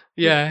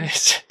 Yeah,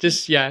 it's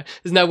just, yeah.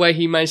 There's no way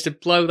he managed to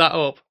blow that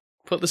up,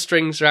 put the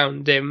strings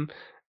around him,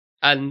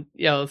 and,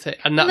 you know,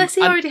 and that... Unless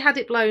he already had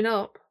it blown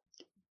up.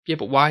 Yeah,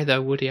 but why,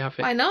 though, would he have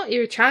it? Why not?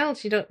 You're a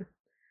child. You don't...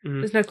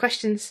 Mm. There's no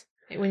questions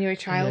when you're a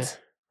child.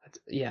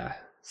 Yeah.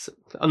 So,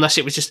 unless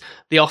it was just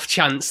the off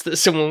chance that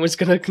someone was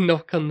going to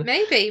knock on the...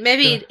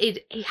 Maybe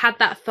he had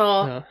that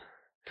thought No.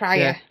 prior.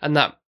 Yeah, and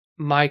that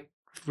mic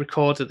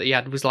recorder that he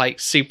had was, like,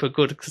 super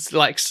good,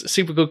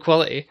 super good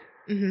quality.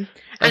 Mm-hmm.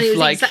 And it was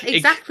like,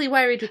 exactly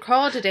where he'd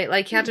recorded it.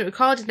 Like, he hadn't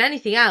recorded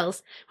anything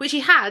else, which he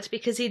had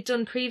because he'd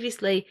done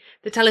previously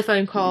the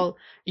telephone call,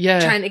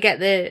 trying to get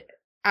the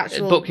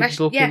actual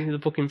the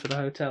booking for the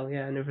hotel,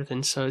 and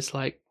everything. So it's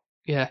like,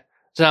 I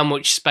don't know how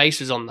much space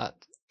was on that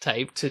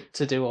tape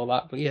to do all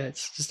that, but yeah,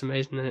 it's just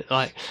amazing. Isn't it?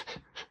 Like,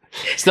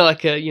 it's not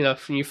like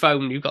from your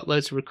phone you've got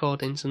loads of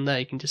recordings and there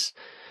you can just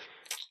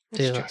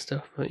do that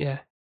stuff. But yeah,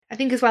 I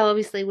think as well,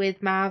 obviously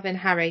with Marv and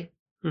Harry,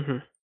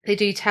 they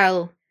do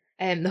tell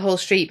the whole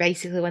street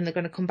basically when they're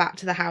going to come back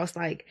to the house,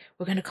 like,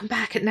 we're going to come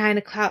back at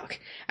 9:00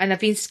 and I've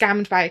been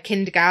scammed by a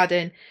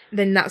kindergarten.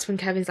 Then that's when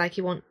Kevin's like,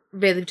 he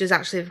really does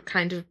actually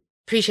kind of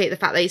appreciate the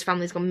fact that his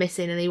family's gone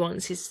missing and he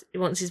wants his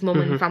mum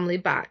and family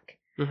back.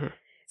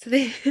 So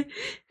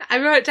I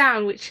wrote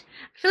down, which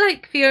I feel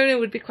like Fiona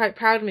would be quite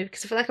proud of me,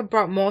 because I feel like I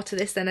brought more to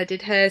this than I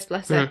did hers,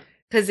 bless her,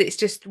 because it's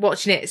just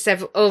watching it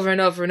over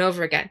and over and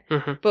over again.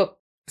 But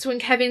so when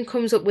Kevin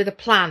comes up with a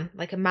plan,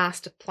 like a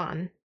master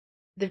plan,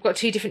 they've got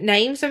 2 different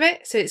names of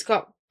it. So it's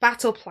got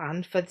Battle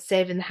Plan for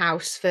saving the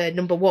house for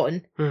number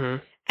 1.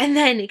 And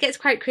then it gets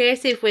quite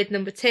creative with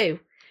number 2,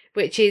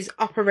 which is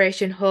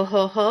Operation Ho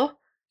Ho Ho.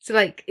 So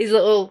like his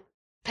little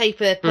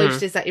paper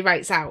posters that he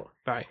writes out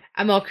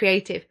are more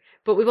creative.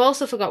 But we've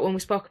also forgot, when we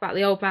spoke about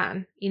the old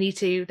man, you need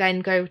to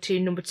then go to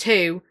number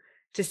 2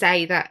 to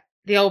say that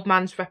the old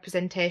man's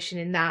representation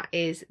in that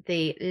is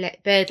the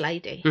bird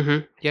lady. I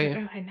don't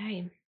know her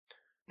name.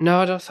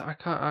 No, I don't. I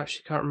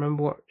can't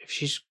remember if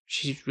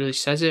she really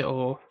says it,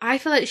 or I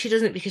feel like she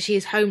doesn't, because she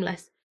is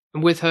homeless.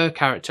 And with her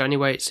character,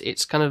 anyway,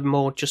 it's kind of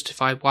more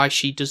justified why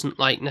she doesn't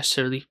like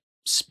necessarily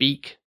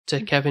speak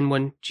to Kevin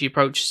when she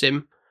approaches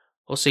him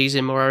or sees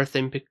him or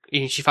anything.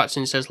 She facts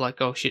in and says like,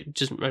 oh, she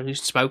doesn't really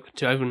spoken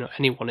to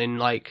anyone in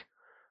like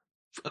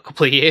a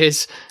couple of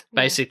years,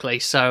 basically.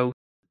 So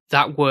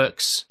that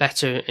works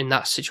better in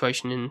that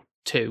situation in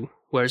 2,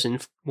 whereas in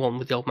 1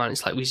 with the old man,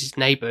 it's like, he's his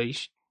neighbour.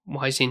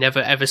 Why has he never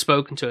ever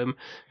spoken to him?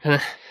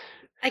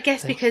 I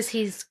guess because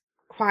he's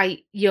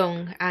quite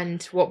young,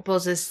 and what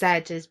Buzz has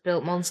said has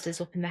built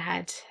monsters up in the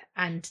head.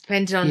 And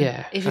depending on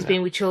if he's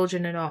been with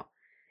children or not,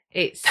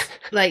 it's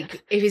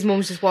like if his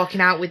mum's just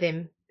walking out with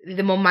him,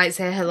 the mum might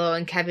say hello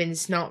and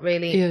Kevin's not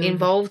really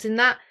involved in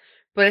that.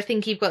 But I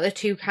think you've got the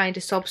 2 kind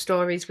of sub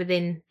stories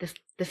within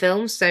the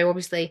films. So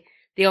obviously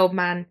the old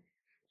man,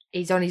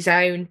 he's on his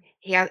own.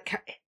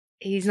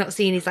 He's not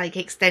seeing his like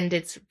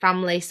extended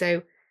family,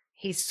 so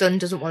his son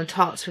doesn't want to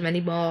talk to him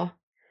anymore.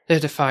 They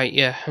had a fight,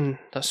 and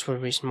that's the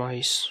reason why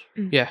he's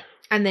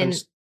and then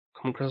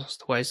come across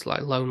the way he's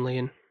like lonely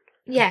and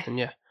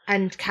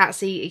and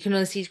he can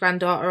only see his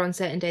granddaughter on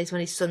certain days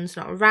when his son's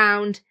not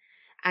around.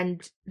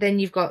 And then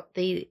you've got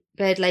the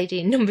bird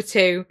lady in number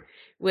 2,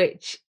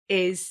 which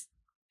is,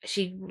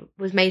 she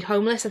was made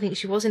homeless. I think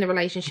she was in a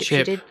relationship.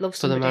 She did love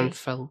somebody.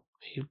 So the man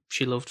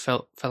she loved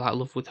fell out of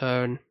love with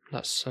her, and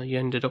that's you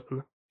ended up in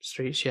the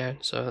streets.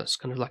 So that's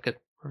kind of like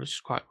it's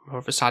quite more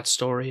of a sad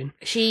story. And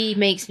she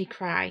makes me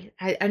cry.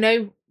 I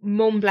know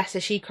Mum, bless her,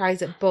 she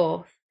cries at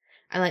both,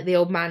 and like the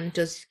old man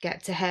does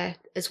get to her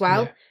as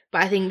well.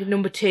 But I think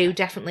number 2,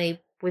 definitely,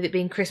 with it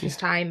being Christmas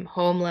time,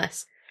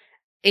 homeless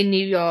in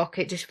New York,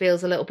 it just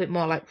feels a little bit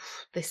more like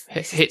this.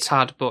 It hits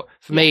hard, but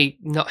for me,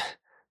 not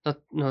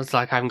it's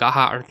like I haven't got a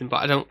heart or anything,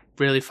 but I don't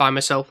really find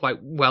myself like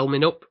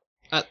whelming up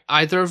at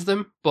either of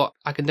them. But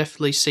I can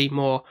definitely see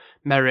more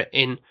merit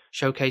in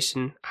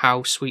showcasing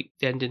how sweet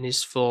the ending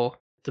is for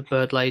the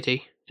bird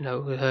lady.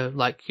 Her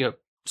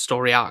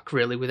story arc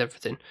really with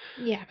everything.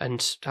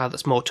 And how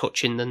that's more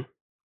touching than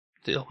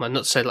the old man.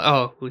 Not to say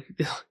like,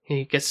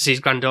 he gets to see his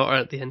granddaughter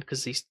at the end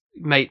because he's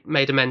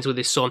made amends with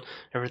his son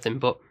and everything,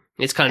 but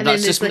it's kind of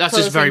that's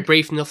just very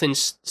brief.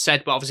 Nothing's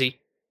said, but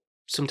obviously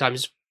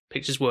sometimes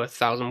picture's worth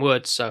 1,000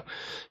 words. So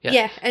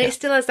it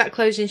still has that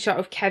closing shot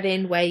of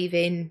Kevin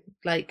waving,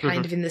 like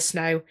kind of in the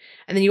snow,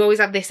 and then you always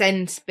have this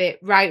end bit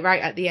right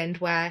at the end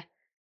where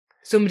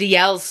somebody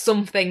yells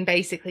something.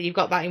 Basically, you've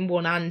got that in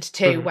 1 and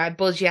 2, where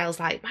Buzz yells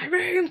like, "My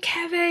room,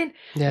 Kevin!"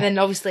 And then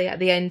obviously at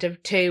the end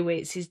of 2,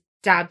 it's his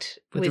dad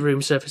with the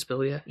room service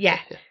bill.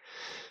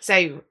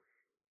 So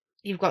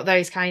you've got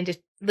those kind of,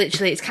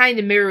 literally, it's kind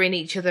of mirroring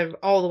each other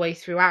all the way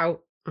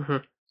throughout. Mm-hmm.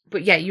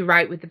 But yeah, you're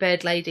right with the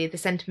bird lady, the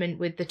sentiment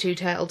with the 2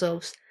 turtle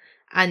doves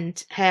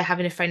and her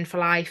having a friend for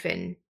life,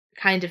 and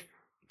kind of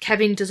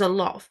Kevin does a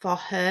lot for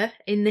her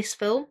in this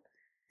film.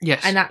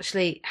 Yes. And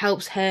actually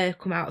helps her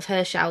come out of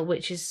her shell,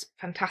 which is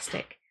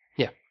fantastic.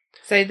 Yeah.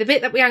 So the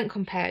bit that we haven't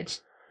compared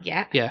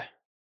yet Yeah.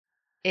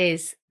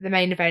 is the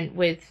main event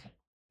with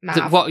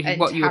Mav What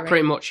and you were Harry.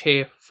 pretty much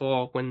here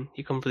for when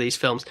you come for these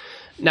films.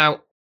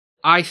 Now,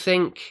 I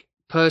think,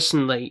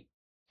 personally,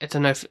 I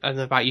don't know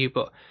about you,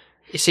 but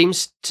it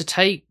seems to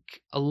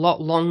take a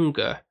lot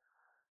longer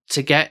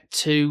to get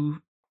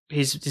to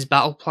his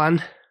battle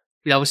plan.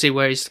 Obviously,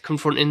 where he's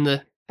confronting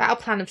the Battle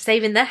plan of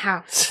saving their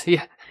house.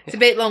 yeah. It's a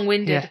bit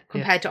long-winded Yeah,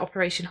 compared to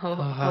Operation Ho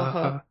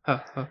Ho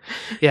Ho.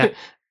 Yeah,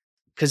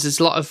 because there's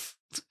a lot of,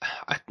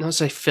 I'd not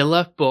say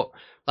filler, but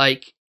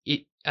like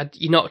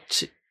you're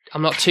not.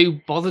 I'm not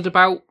too bothered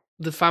about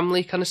the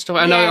family kind of stuff.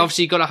 I know Yeah.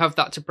 obviously you got to have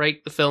that to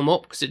break the film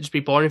up, because it'd just be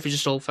boring if you're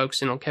just all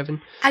focusing on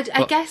Kevin. I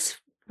guess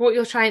what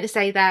you're trying to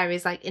say there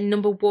is, like, in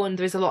number 1,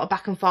 there is a lot of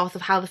back and forth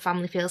of how the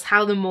family feels,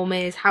 how the mum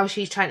is, how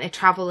she's trying to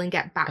travel and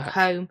get back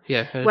home.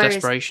 Yeah, her Whereas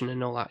desperation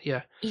and all that.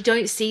 Yeah, you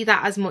don't see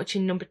that as much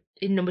in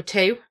number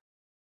 2.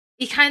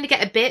 You kind of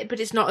get a bit, but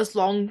it's not as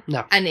long.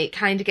 No. And it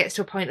kind of gets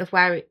to a point of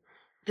where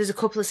there's a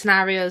couple of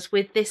scenarios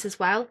with this as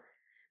well,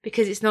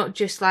 because it's not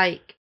just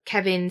like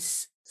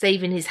Kevin's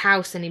saving his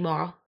house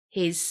anymore.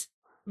 He's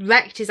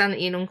wrecked his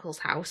auntie and uncle's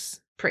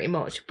house, pretty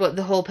much, but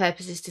the whole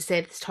purpose is to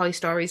save this Toy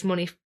Story's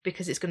money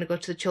because it's going to go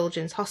to the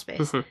children's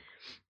hospice. Mhm.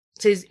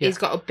 So he's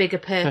got a bigger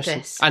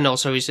purpose. and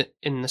also he's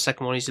in the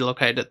second one. He's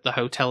located at the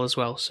hotel as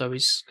well, so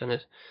he's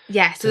gonna.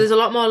 Yeah, so there's a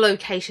lot more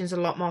locations, a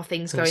lot more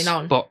things going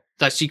on. But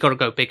you got to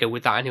go bigger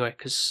with that anyway,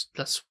 because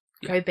that's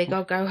Go big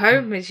or go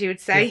home, as you would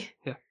say.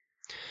 Yeah.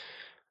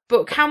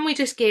 But can we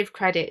just give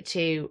credit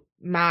to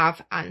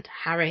Marv and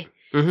Harry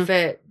Mhm.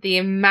 for the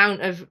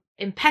amount of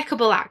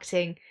impeccable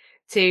acting?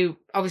 To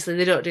obviously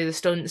they don't do the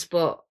stunts,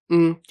 but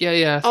yeah.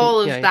 I think,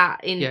 all of yeah,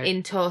 that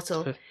in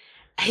total,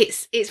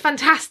 Perfect. it's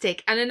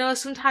fantastic. And I know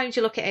sometimes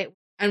you look at it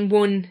and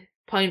one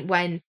point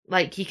when,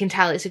 like, you can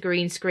tell it's a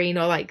green screen,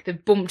 or like they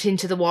bumped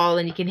into the wall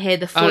and you can hear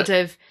the thud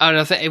of. I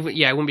don't think it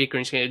wouldn't be a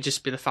green screen. It'd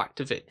just be the fact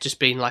of it just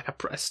being like a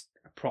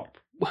prop.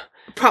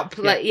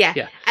 Like,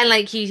 yeah. And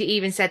like you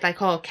even said,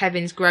 like, oh,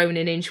 Kevin's grown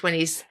an inch when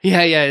he's.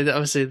 Yeah.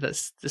 Obviously,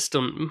 that's the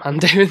stunt man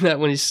doing that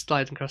when he's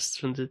sliding across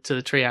from to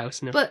the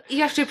treehouse. But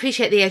you have to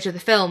appreciate the edge of the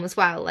film as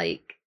well,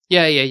 like.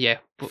 Yeah.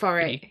 But For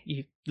it.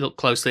 you look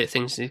closely at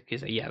things, and you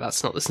say, yeah,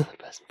 that's not the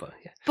person. But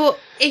yeah. But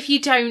if you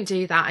don't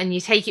do that and you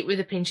take it with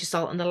a pinch of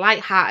salt and the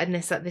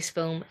lightheartedness that this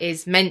film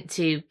is meant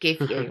to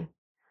give you,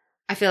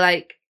 I feel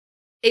like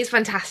it's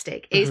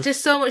fantastic. It's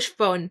just so much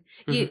fun.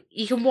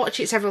 You can watch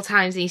it several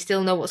times and you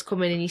still know what's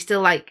coming, and you still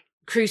like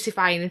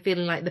crucifying and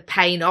feeling like the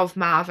pain of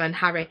Marv and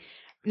Harry.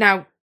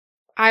 Now,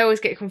 I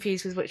always get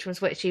confused with which one's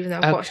which, even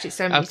though I've watched it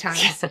so many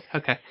times.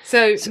 Okay.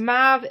 So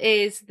Marv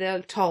is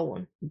the tall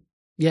one.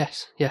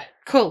 Yes. Yeah.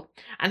 Cool.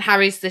 And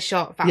Harry's the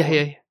short, fat one.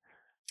 Yeah.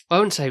 I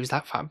wouldn't say he was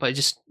that fat, but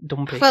just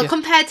dumpy. Well,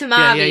 compared to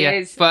Marv, he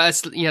is. But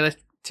it's, the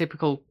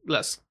typical.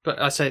 But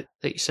I say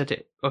that you said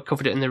it. I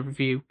covered it in the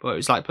review, but it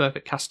was like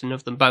perfect casting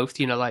of them both.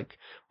 Like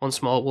one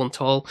small, one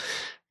tall,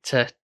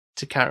 to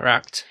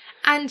counteract.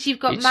 And you've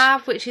got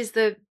Marv, which is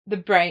the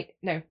brain.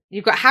 No,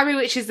 you've got Harry,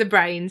 which is the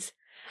brains,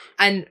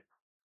 and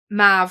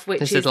Marv,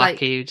 which is the like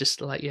lackey who just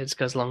just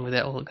goes along with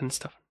it, all that kind of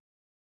stuff.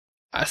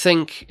 I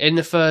think in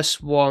the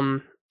first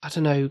one, I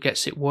don't know who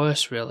gets it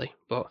worse, really,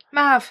 but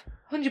Marv,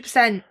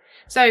 100%.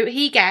 So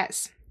he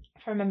gets,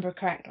 if I remember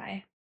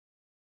correctly,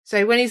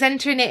 so when he's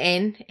entering it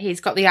in,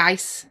 he's got the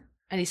ice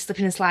and he's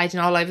slipping and sliding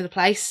all over the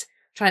place,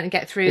 trying to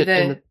get through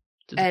the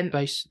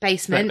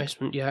basement.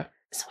 Basement, yeah.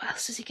 So what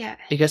else does he get?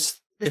 He gets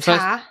the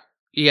tar.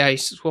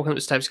 He's walking up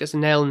the steps, gets a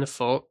nail in the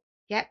foot.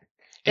 Yep.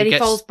 Then he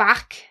falls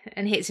back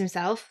and hits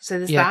himself, so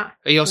there's that.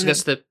 He also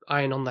gets the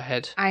iron on the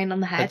head. Iron on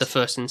the head. At the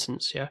first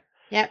instance, yeah.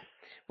 Yep.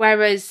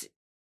 Whereas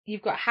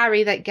you've got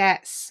Harry that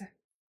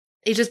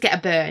he just get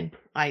a burn,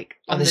 like,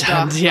 on his the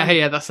hand. door.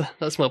 Yeah,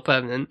 that's more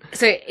permanent.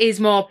 So it is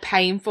more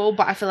painful,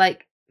 but I feel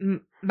like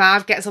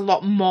Marv gets a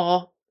lot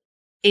more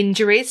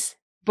injuries,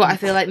 but I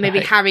feel like maybe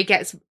Harry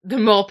gets the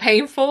more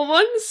painful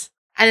ones.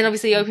 And then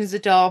obviously he opens the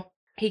door,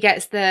 he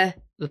gets the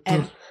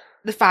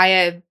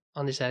fire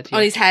on his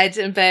head,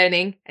 and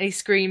burning, and he's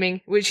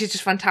screaming, which is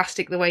just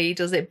fantastic the way he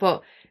does it.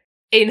 But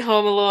in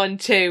Home Alone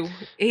 2,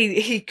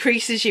 he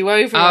creases you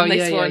over on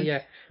this one.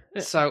 Yeah.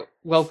 So,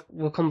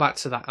 we'll come back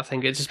to that. I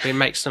think it just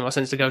makes some more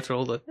sense to go through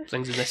all the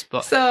things in this.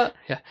 But so,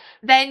 yeah.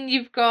 Then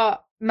you've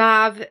got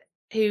Marv,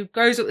 who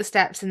goes up the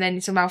steps and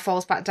then somehow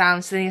falls back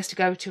down, so then he has to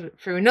go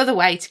through another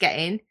way to get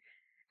in.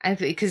 And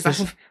because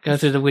go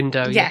through the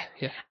window. Yeah.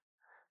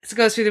 So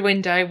goes through the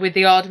window with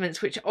the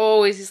ornaments, which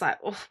always is like,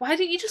 oh, why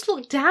don't you just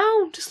look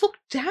down? Just look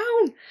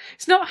down.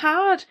 It's not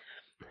hard.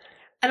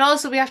 And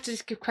also, we have to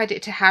just give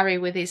credit to Harry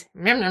with his.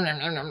 Nom, nom, nom,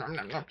 nom, nom,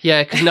 nom, nom.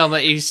 Yeah, because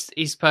normally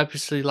he's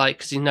purposely like,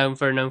 because he's known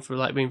for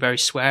like being very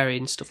sweary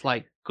and stuff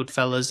like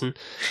Goodfellas and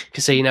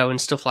Casino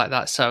and stuff like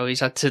that. So he's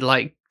had to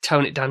like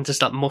tone it down to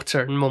just like mutter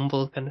and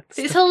mumble kind of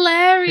It's stuff.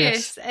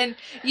 hilarious, Yes. and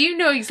you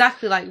know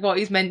exactly like what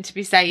he's meant to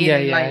be saying. Yeah,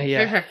 and, yeah,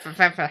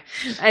 like,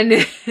 and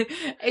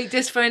it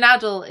just for an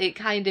adult, it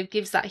kind of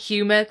gives that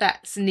humour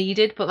that's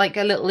needed. But like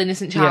a little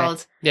innocent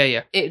child,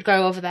 Yeah. it'd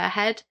go over their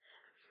head.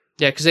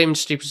 Yeah, because even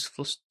stupid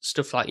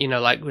stuff like,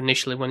 like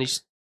initially when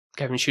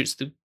Kevin shoots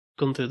the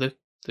gun through the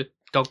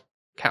dog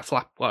cat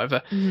flap,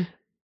 whatever,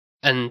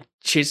 and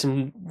shoots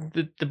him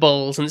the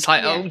balls, and it's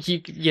like,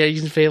 you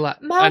can feel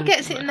that. Marv And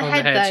gets it in the on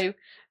head though.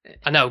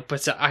 I know,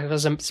 but I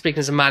was speaking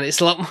as a man,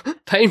 it's a lot more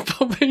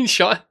painful being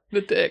shot in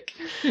the dick.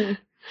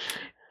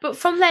 But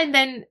from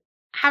then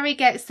Harry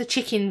gets the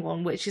chicken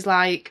one, which is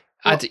like...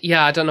 I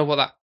don't know what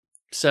that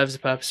serves a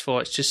purpose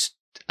for. It's just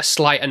a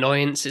slight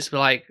annoyance. It's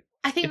like...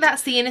 I think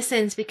that's the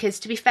innocence, because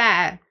to be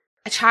fair,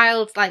 a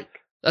child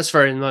like... That's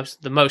very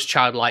the most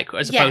childlike,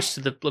 as opposed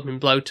to the blooming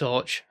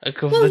blowtorch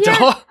above the yeah.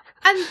 door.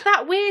 And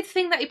that weird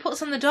thing that he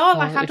puts on the door,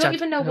 like I don't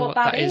even know what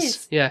that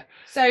is. Yeah.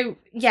 So,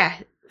 yeah,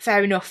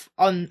 fair enough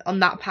on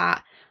that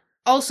part.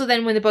 Also,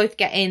 then when they both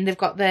get in, they've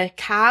got the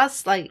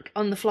cars like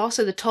on the floor,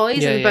 so the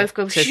toys, and they both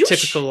go so shoosh.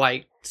 typical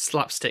like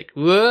slapstick,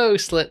 whoa,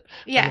 slip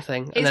kind of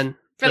thing. And then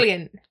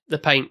brilliant. The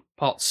paint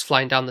pots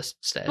flying down the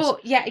stairs.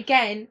 But yet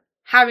again,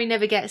 Harry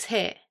never gets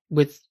hit.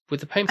 With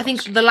the paint pots. I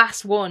think the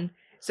last one.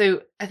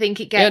 So I think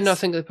it gets... Yeah, no, I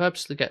think they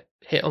purposely get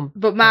hit on...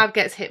 But Marv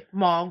gets hit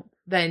more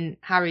than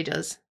Harry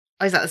does.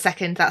 Or is that the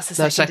second? That's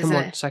the second, isn't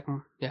it? Second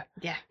one, yeah.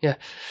 Yeah.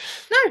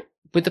 No.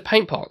 With the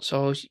paint pots,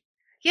 or...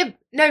 Yeah,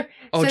 no.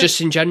 Or so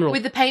just in general?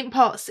 With the paint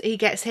pots, he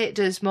gets hit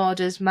does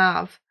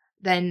Marv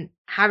than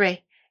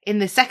Harry. In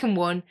the second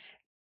one,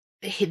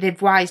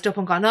 they've wised up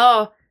and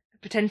gone,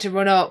 pretend to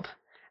run up.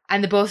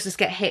 And they both just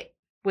get hit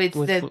with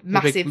the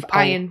massive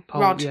iron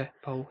rod. Yeah,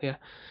 pole, yeah.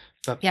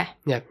 But, yeah.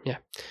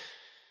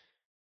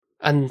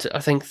 And I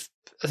think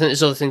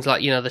there's other things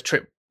like, the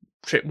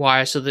trip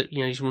wire, so that,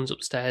 he runs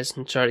upstairs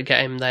and try to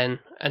get him then.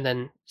 And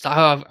then it's like,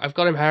 I've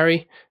got him,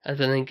 Harry. And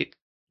then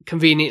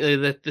conveniently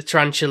the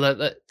tarantula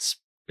that's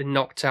been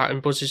knocked out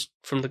and buzzes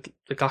from the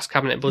glass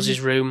cabinet in Buzz's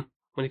room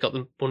when he got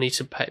the money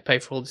to pay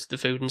for all the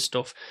food and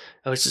stuff.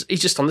 He's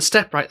just on the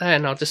step right there,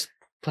 and I'll just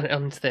put it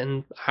on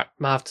and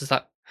Marv does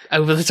that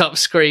over the top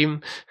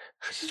scream.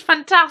 Which is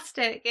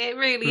fantastic. It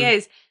really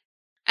is.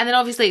 And then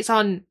obviously it's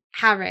on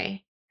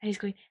Harry, and he's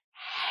going,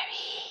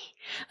 Harry,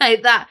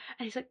 like that.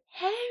 And he's like,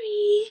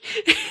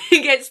 Harry.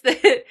 He gets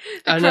the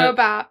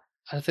crowbar.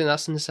 I think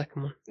that's in the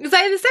second one. Is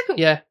that in the second one?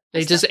 Yeah.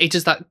 He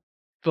does that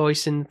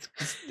voice, and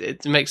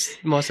it makes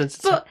more sense.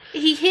 But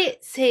he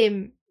hits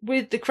him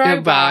with the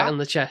crowbar on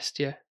the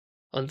chest,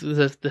 on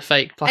the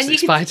fake plastic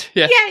spider.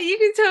 Yeah, you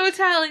can totally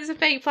tell it's a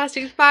fake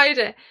plastic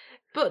spider.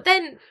 But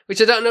then,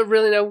 which I don't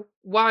really know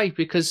why,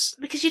 because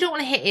you don't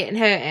want to hit it and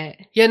hurt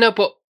it. Yeah, no,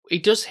 but he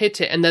does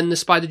hit it, and then the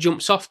spider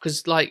jumps off,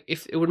 because like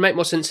if it would make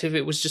more sense if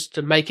it was just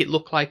to make it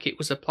look like it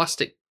was a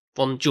plastic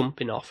one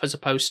jumping off, as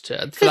opposed to for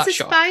that shot. Because the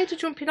spider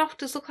jumping off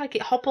does look like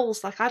it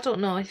hobbles. Like I don't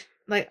know if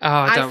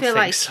I feel think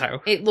like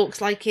so. It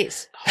looks like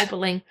it's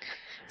hobbling.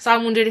 So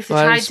I'm wondering if they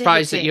I'm tried to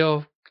surprised hit that it.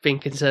 you're being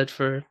concerned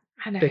for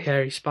a big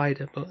hairy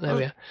spider, but there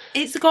we are.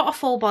 It's got a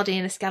full body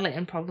and a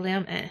skeleton, probably,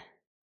 hasn't it?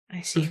 I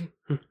assume.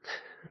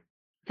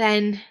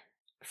 Then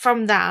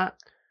from that,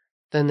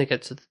 then they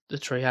get to the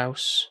tree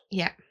house.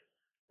 Yeah.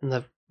 And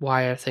the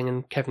wire thing,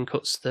 and Kevin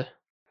cuts the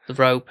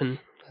rope and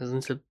goes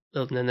into the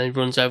building, and then he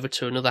runs over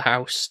to another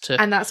house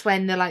and that's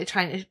when they're like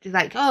trying to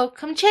like, oh,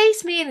 come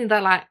chase me, and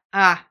they're like,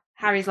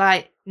 Harry's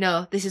like,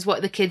 no, this is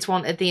what the kids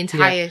wanted the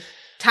entire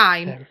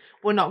time. Yeah.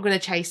 We're not going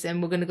to chase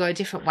them. We're going to go a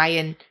different way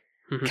and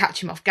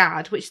catch him off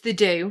guard, which they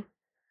do.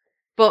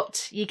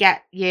 But you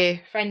get your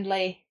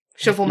friendly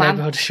shovel man.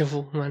 Neighborhood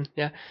shovel man,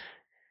 yeah,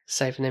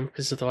 saving him,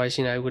 because otherwise,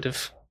 he would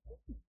have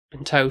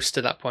been toast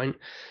at that point.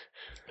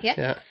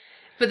 Yeah.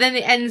 But then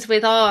it ends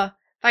with,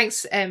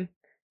 thanks,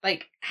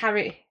 like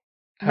Harry.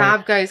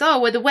 Marv goes,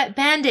 we're the wet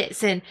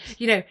bandits, and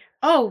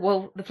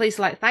well, the police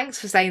are like, thanks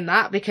for saying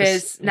that,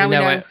 because now we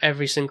know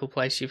every single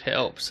place you've hit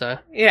up. So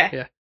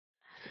yeah.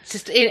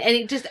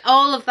 It just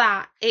all of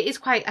that. It is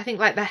quite. I think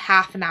like the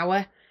half an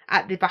hour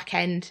at the back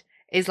end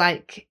is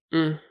like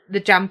the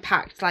jam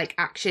packed like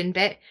action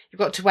bit. You've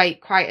got to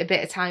wait quite a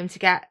bit of time to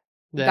get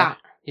that.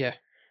 Yeah,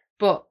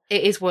 but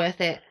it is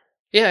worth it.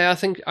 Yeah, I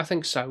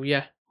think so.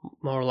 Yeah,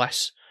 more or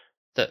less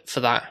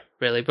for that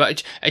really.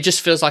 But it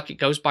just feels like it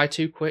goes by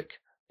too quick.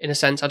 In a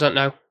sense, I don't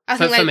know. I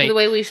think like the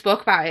way we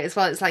spoke about it as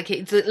well, it's like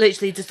it's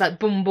literally just like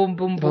boom, boom,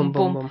 boom, boom,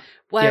 boom.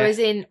 Whereas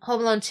in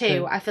Home Alone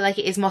 2, I feel like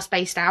it is more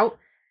spaced out.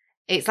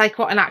 It's like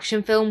what an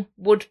action film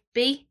would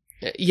be.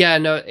 Yeah,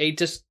 no, it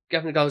just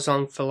definitely goes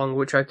on for longer,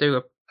 which I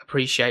do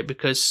appreciate,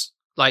 because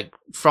like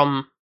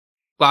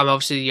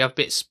obviously you have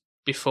bits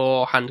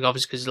beforehand,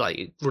 obviously, because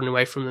like running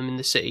away from them in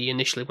the city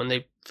initially when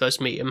they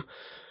first meet him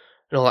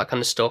and all that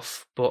kind of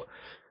stuff. But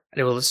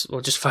we'll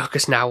just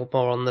focus now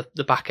more on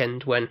the back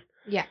end when.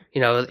 Yeah.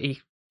 He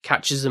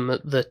catches them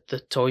at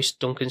the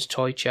Duncan's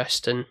toy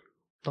chest and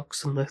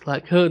knocks on the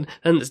like, oh,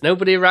 and there's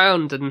nobody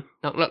around, and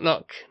knock, knock,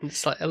 knock, and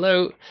it's like,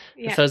 hello.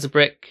 Yeah. Throws a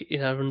brick,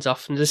 runs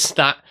off, and just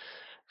that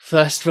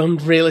first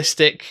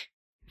unrealistic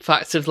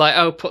fact of like,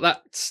 oh, put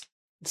that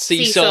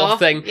seesaw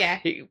thing. Yeah.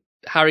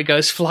 Harry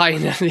goes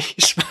flying and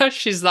he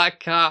smashes that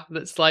car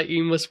that's like,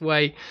 you must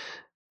weigh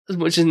as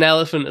much as an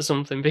elephant or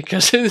something,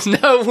 because there's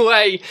no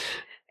way.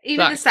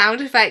 Even the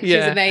sound effect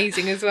is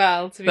amazing as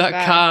well, to be fair.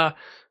 That car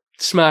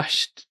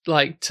smashed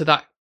like to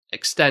that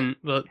extent,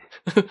 but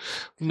I don't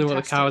know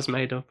what the car was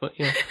made of, but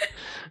yeah.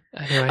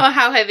 Anyway. Oh,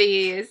 how heavy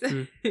he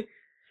is.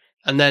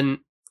 And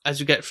then as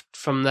we get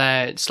from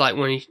there, it's like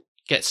when he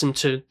gets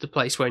into the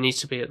place where he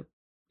needs to be at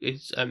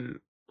his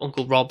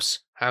Uncle Rob's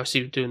house.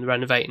 He was doing the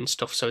renovating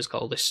stuff, so he's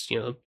got all this,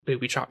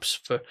 booby traps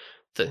for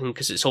the thing,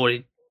 because it's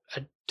already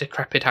a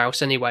decrepit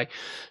house anyway.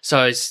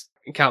 So he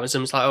encounters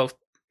them, it's like, oh,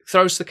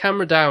 throws the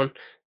camera down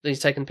that he's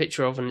taking a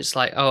picture of, and it's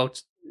like, oh,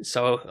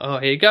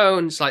 here you go,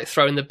 and it's like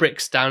throwing the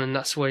bricks down, and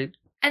that's where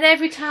and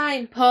every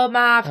time poor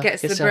Marv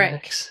gets the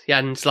brick. Yeah,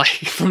 and it's like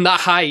from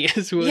that height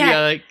as well. Yeah,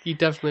 like you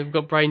definitely have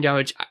got brain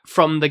damage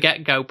from the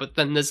get-go, but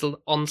then there's an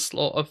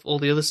onslaught of all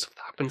the other stuff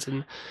that happens.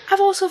 And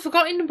I've also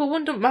forgotten number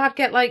one. Don't Marv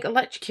get like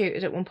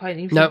electrocuted at one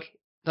point? No,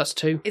 that's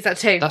 2. Is that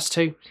 2? That's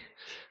 2.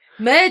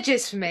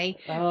 Merges for me.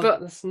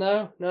 But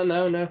no.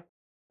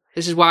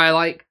 This is why I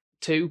like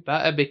 2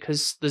 better,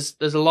 because there's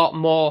a lot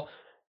more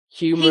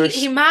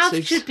humorous.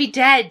 Marv should be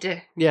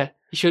dead. Yeah,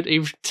 he should. He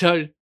was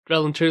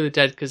well and truly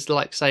dead, because,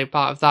 like, say,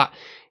 part of that,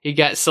 he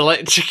gets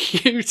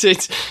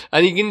electrocuted,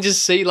 and you can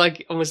just see,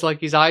 like, almost like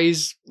his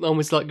eyes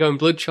almost like going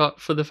bloodshot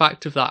for the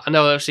fact of that. I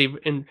know, obviously,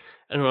 in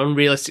an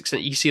unrealistic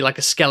sense, you see like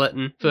a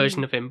skeleton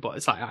version of him, but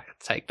it's like, I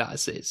take that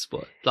as it is.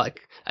 But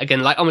like,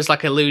 again, like almost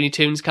like a Looney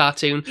Tunes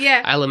cartoon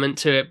element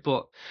to it.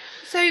 But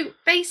so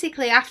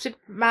basically, after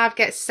Marv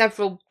gets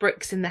several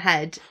bricks in the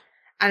head,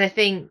 and I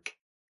think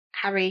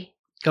Harry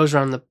goes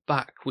around the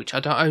back, which I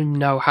don't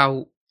know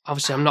how.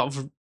 Obviously, I'm not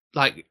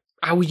like.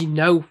 How would you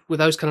know with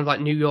those kind of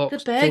like New York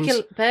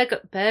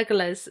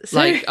burglars?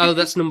 Like, oh,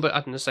 that's number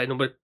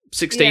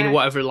 16 or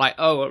whatever. Like,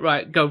 oh,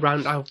 right, go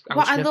round.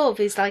 What I love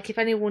is like, if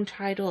anyone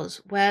tried us,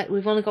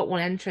 we've only got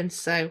one entrance,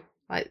 so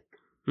like,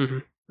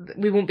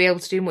 we won't be able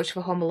to do much of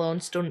a Home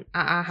Alone stunt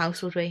at our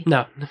house, would we?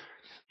 No.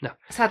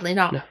 Sadly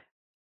not. No.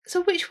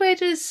 So which way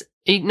does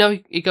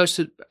he goes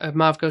to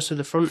Marv goes to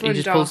the front. He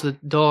just pulls the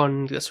door,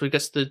 and that's where he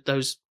gets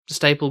the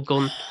staple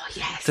gun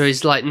through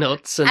his like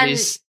nuts and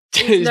his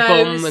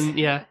bum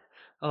and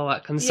all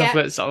that kind of stuff.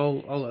 It's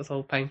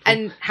all painful.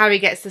 And Harry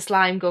gets the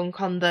slime gunk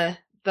on the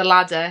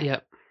ladder.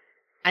 Yep.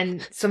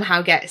 And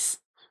somehow gets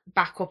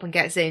back up and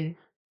gets in.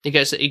 He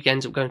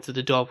ends up going through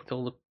the door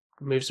with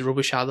moves the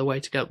rubbish out of the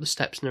way to get up the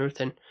steps and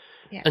everything.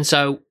 Yeah. And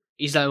so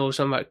he's then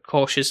also like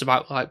cautious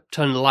about like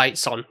turning the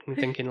lights on and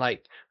thinking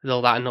like with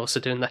all that, and also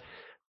doing the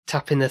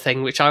tapping the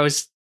thing, which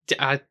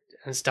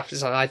and stuff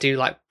is like I do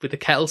like with the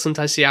kettle.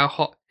 Sometimes see how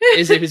hot it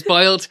is if it's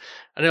boiled,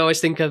 and I always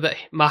think of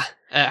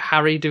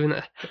Harry doing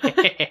that.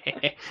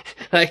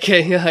 like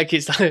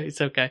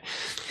it's okay.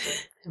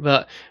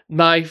 But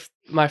my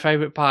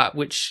favourite part,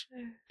 which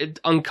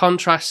on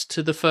contrast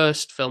to the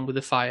first film with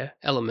the fire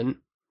element,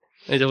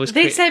 it always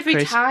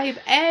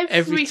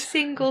every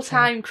single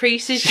time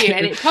creases you,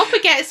 and it probably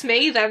gets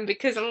me then,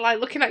 because I'm like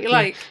looking at you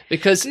like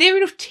because near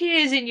enough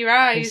tears in your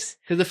eyes.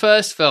 Because the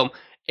first film,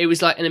 it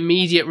was like an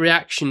immediate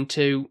reaction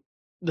to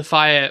the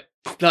fire,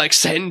 like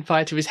setting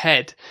fire to his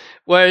head,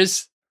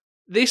 whereas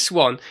this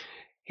one,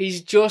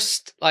 he's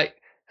just like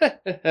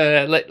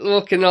like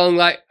looking on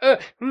like,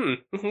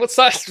 what's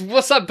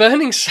that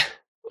burning?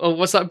 Or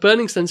what's that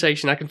burning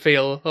sensation I can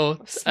feel?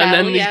 And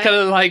then he kind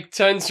of like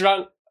turns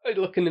around,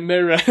 look in the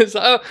mirror. It's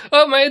like,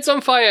 oh, my head's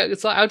on fire.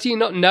 It's like, how do you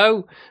not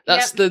know?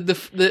 That's the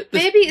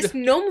maybe it's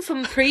numb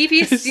from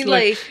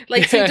previously,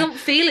 like so you don't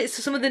feel it.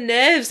 So some of the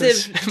nerves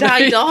have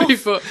died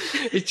off. But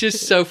it's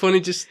just so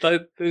funny, just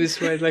like this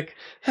way, like.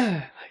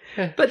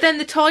 But then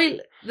the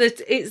toilet.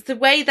 It's the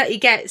way that he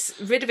gets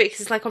rid of it,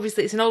 because it's like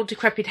obviously it's an old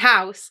decrepit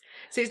house,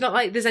 so it's not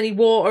like there's any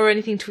water or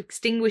anything to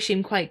extinguish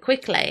him quite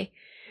quickly.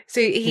 So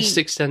he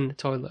sticks in the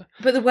toilet.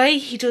 But the way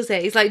he does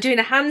it, he's like doing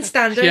a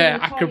handstand.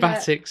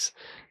 Acrobatics.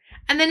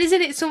 And then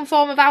isn't it some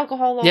form of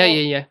alcohol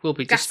or will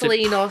be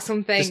gasoline or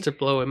something just to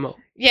blow him up?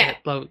 Yeah,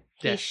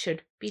 he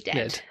should be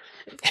dead.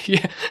 He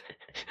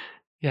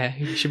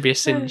should be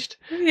singed.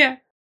 Yeah.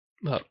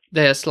 But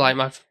that's like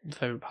my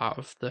favourite part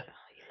of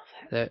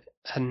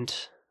and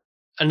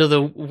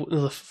another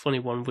funny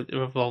one with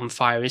revolving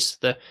fire is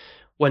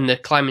when they're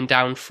climbing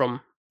down from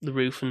the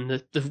roof and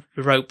the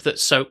rope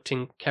that's soaked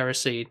in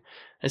kerosene.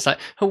 It's like,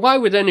 why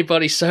would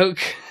anybody soak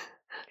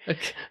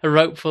a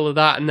rope full of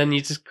that? And then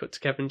you just cut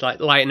together and like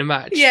lighting a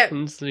match. Yeah.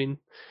 And I mean,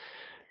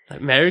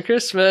 like Merry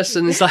Christmas,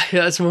 and it's like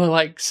that's more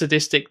like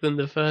sadistic than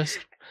the first.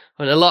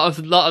 And a lot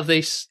of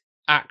these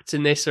acts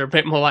in this are a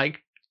bit more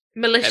like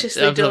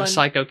maliciously done,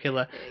 psycho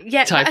killer.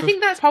 Yeah, I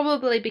think that's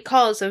probably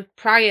because of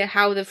prior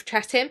how they've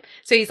treated him.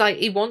 So he's like,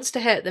 he wants to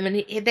hurt them,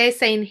 and they're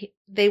saying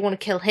they want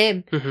to kill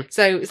him. Mm-hmm.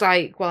 So it's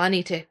like, well, I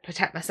need to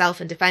protect myself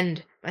and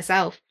defend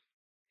myself.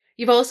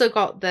 You've also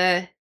got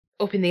the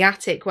up in the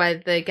attic where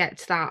they get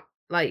to that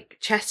like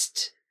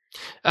chest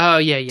Oh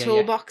yeah.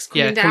 toolbox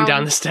coming Come down.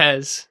 down the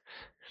stairs.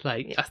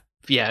 Like,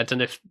 I don't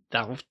know if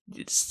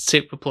it's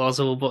super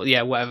plausible, but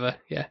yeah, whatever.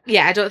 Yeah.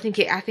 Yeah, I don't think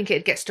it. I think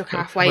it'd get stuck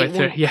halfway. It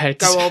wouldn't Yeah,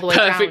 go all the way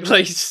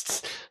perfectly down.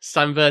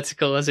 stand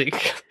vertical as it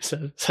goes.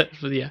 So,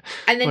 yeah.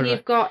 And then Whatever.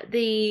 you've got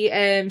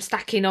the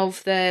stacking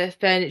of the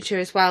furniture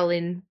as well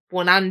in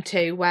 1 and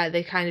 2, where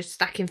they're kind of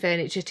stacking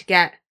furniture to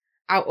get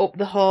out up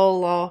the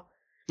hall, or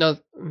No,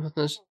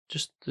 that's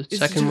just the is it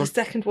second just one. the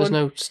second There's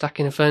one? no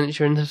stacking of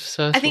furniture in the first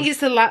one. I think it's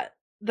the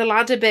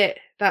ladder bit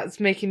that's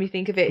making me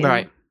think of it.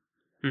 Right.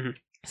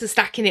 So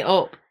stacking it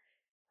up,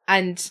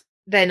 and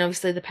then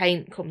obviously the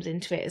paint comes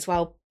into it as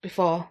well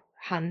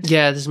beforehand.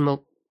 Yeah, there's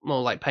more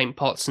like paint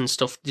pots and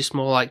stuff. Just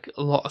more like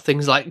a lot of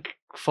things like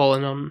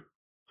falling on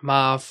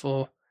Marv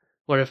or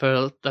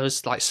whatever.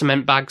 Those like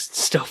cement bags and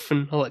stuff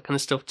and all that kind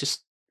of stuff.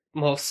 Just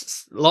a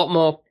lot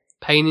more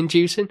pain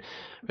inducing.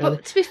 Really.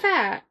 But to be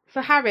fair,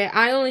 for Harry,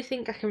 I only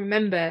think I can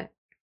remember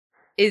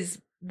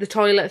is the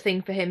toilet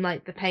thing for him,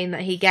 like the pain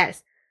that he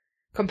gets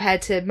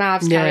compared to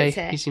Marv's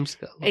character. He seems to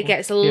get it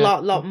gets a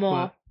lot more.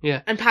 Well,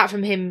 yeah. And apart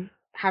from him,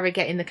 Harry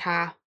getting the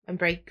car and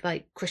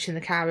crushing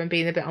the car and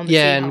being a bit on the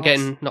Yeah, seahorse. and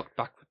getting knocked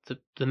back with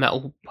the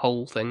metal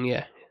pole thing.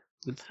 Yeah.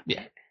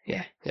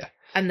 Yeah.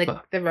 And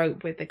the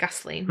rope with the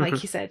gasoline,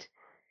 like you said.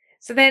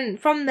 So then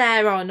from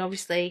there on,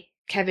 obviously,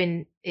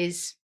 Kevin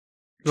is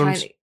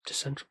Runs trying to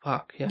Central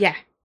Park. Yeah. Yeah.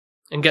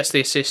 And gets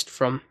the assist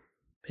from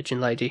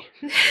Pigeon Lady.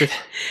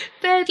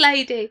 Bird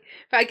lady.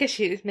 But I guess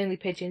she was mainly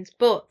pigeons.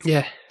 But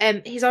Yeah.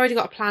 he's already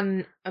got a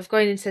plan of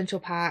going into Central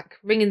Park,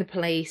 ringing the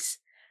police,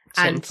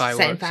 and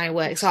setting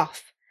fireworks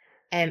off.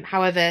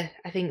 However,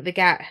 I think they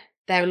get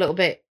there a little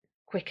bit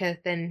quicker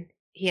than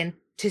he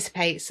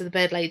anticipates, so the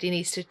bird lady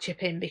needs to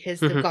chip in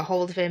because they've got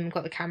hold of him,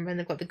 got the camera, and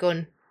they've got the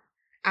gun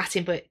at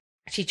him, but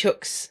she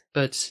chucks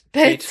bird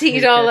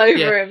seed all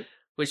over him.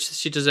 Which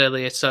she does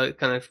earlier, so it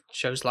kind of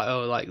shows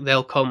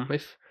they'll come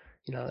if,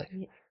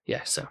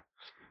 so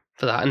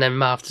for that. And then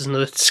Marv does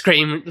another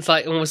scream. It's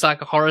like almost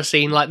like a horror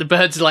scene, like the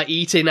birds are like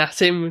eating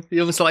at him.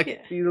 He looks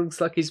like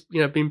he's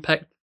being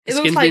pecked. The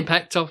skin's being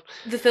pecked off.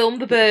 The film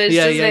The Birds,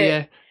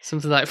 yeah.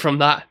 Something like from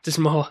that, just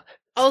more.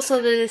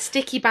 Also, the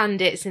sticky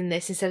bandits in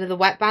this instead of the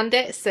wet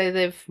bandits, so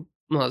they've...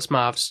 Well, it's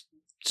Marv's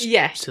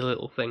silly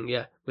little thing,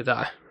 with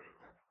that.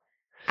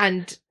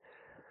 And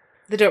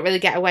they don't really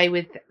get away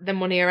with the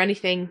money or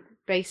anything,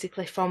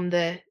 basically, from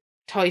the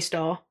toy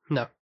store.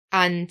 No.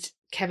 And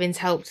Kevin's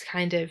helped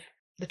the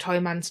toy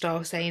man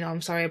store saying,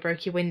 I'm sorry I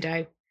broke your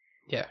window.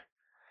 Yeah.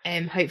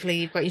 Hopefully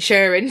you've got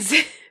insurance.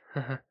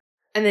 And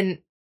then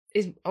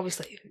is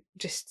obviously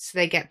just so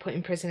they get put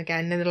in prison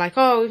again, and they're like,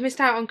 "Oh, we've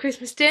missed out on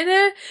Christmas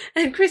dinner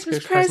and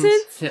Christmas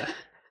presents." Yeah,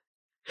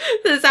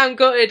 they sound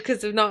gutted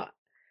because they've not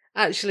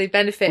actually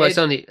benefited. Well,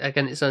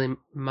 it's only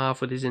Marv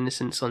with his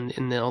innocence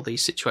in all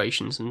these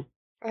situations, and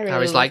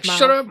Harry's like, Marv.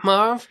 "Shut up,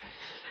 Marv."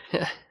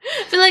 I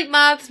feel like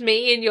Marv's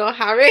me and you're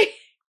Harry.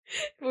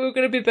 We're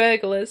going to be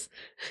burglars.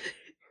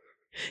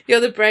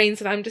 You're the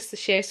brains, and I'm just the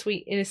sheer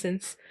sweet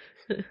innocence.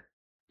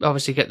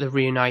 Obviously, get the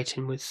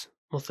reuniting with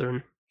mother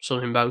and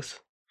son in both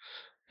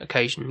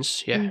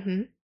occasions, yeah.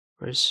 Mm-hmm.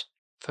 Whereas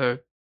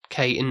for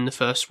Kate in the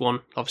first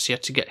one, obviously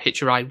had to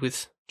hitch a ride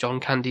with John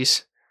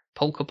Candy's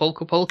polka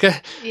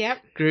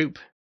group,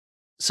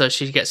 so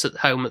she gets at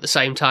home at the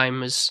same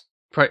time as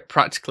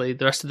practically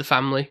the rest of the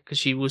family because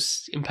she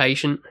was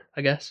impatient,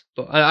 I guess.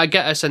 But I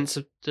get a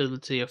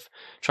sensibility of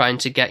trying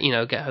to get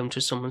home to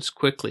someone as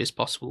quickly as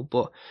possible.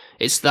 But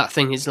it's that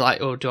thing is like,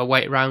 do I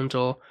wait around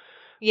or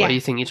what do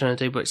you think you're trying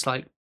to do? But it's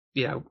like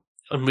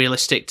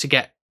unrealistic to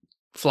get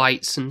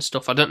flights and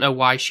stuff. I don't know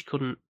why she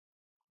couldn't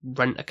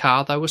rent a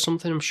car though or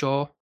something. I'm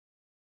sure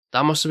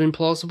that must have been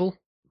plausible.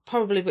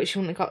 Probably, but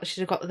she'd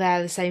have got there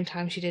at the same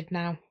time she did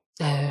now.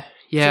 Yeah,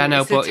 so I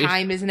know, but the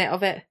time, isn't it,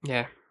 of it?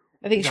 Yeah.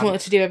 I think she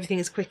wanted to do everything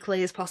as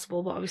quickly as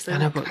possible, but obviously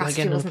the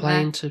capacity wasn't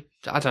there.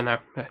 I don't know.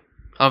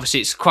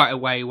 Obviously, it's quite a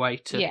way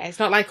to. Yeah, it's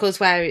not like us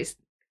where it's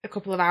a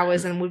couple of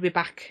hours and we'll be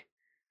back.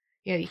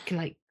 You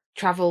can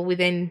travel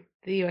within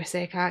the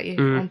USA, can't you,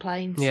 on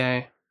planes?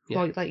 Yeah.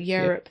 More like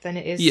Europe than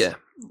it is. Yeah,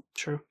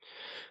 true.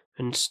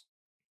 And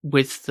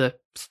with the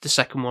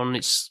second one,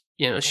 it's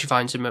she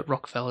finds him at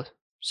Rockefeller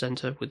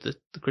Center with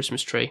the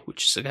Christmas tree,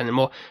 which is again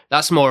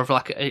that's more of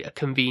like a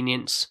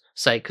convenience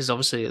sake because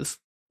obviously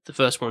the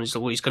first one is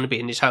always going to be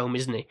in his home,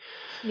 isn't he?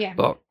 Yeah.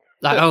 But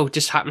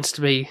just happens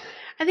to be.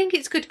 I think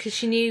it's good because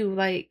she knew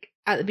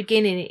at the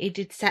beginning it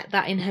did set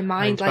that in her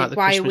mind, why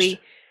Christmas are we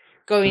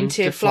going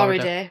to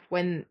Florida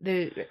when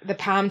the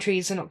palm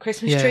trees are not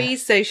Christmas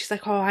trees? So she's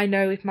like, I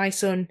know if my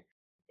son,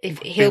 if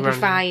he'll be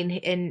fine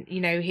and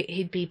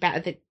he'd be better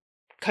than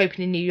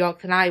coping in New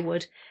York than I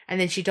would. And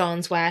then she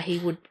dawns where he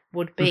would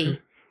be.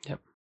 Mm-hmm. Yep.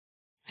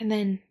 And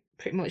then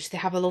pretty much they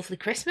have a lovely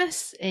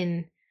Christmas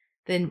in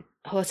the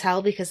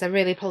hotel because they're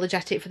really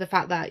apologetic for the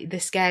fact that they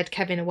scared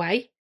Kevin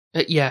away.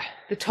 Yeah,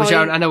 the toy. Which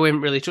I know we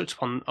haven't really touched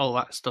upon all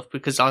that stuff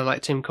because I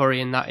like Tim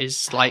Curry and that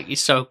is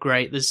he's so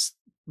great. There's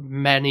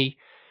many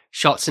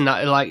shots in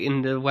that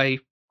in the way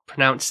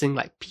pronouncing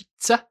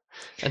pizza.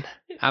 And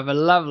have a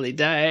lovely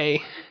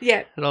day.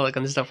 Yeah. And all that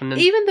kind of stuff. And then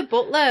Even the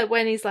butler,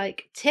 when he's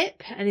like,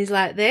 tip, and he's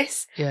like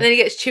this, Yeah. and then he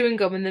gets chewing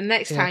gum, and the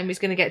next Yeah. time he's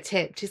going to get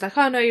tipped. He's like,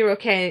 oh, no, you're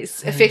okay. And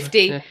it's a Yeah, 50.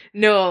 yeah.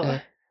 No.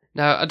 Yeah.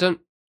 No, I don't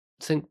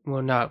think...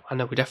 Well, no, I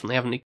know we definitely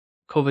haven't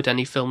covered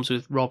any films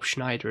with Rob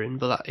Schneider in,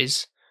 but that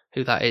is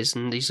who that is,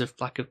 and he's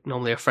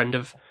normally a friend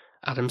of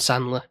Adam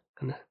Sandler.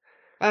 Well,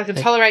 I can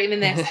tolerate him in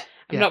this.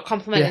 I'm Yeah. not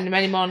complimenting Yeah. him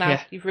anymore now.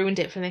 Yeah. You've ruined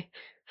it for me.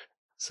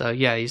 So,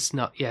 yeah, he's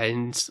not... Yeah,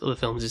 in his other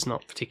films, he's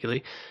not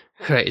particularly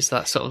great. It's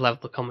that sort of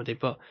level of comedy,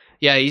 but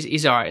yeah,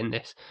 he's all right in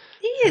this.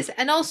 He is.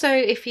 And also,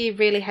 if you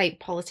really hate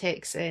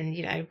politics and,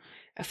 you know,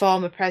 a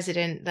former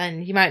president,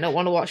 then you might not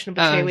want to watch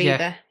number 2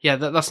 either. Yeah,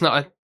 that's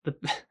not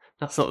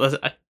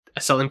a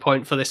selling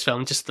point for this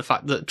film, just the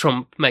fact that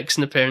Trump makes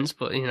an appearance,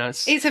 but, you know...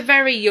 It's a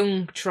very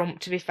young Trump,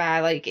 to be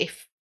fair. Like,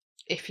 if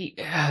you...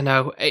 Yeah,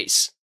 no,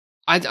 it's...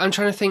 I'm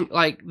trying to think,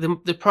 like,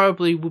 there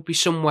probably would be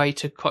some way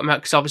to cut him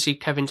out, because obviously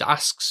Kevin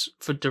asks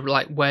for,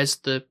 like, where's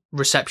the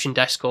reception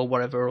desk or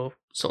whatever, or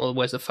sort of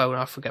where's the phone,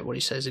 I forget what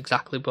he says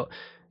exactly, but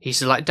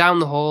he's, like, down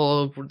the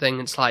hall thing,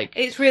 it's like...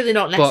 It's really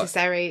not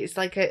necessary, it's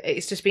like,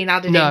 it's just been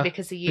added in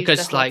because he used the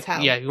hotel.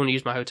 Like, yeah, if you want to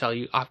use my hotel,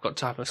 I've got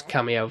to have a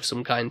cameo of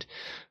some kind.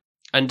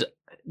 And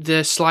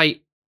the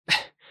slight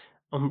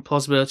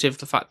plausibility of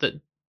the fact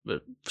that,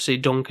 see,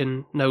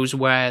 Duncan knows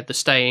where they're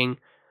staying,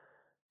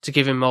 to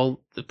give him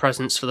all the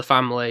presents for the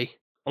family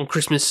on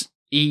Christmas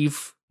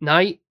Eve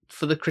night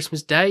for the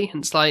Christmas day.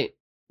 And it's like,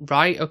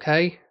 right,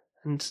 okay.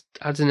 And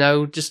I don't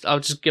know, I'll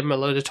just give him a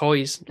load of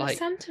toys. But like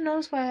Santa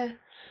knows where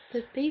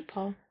the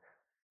people.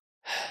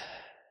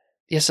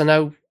 Yes, I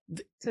know.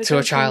 So to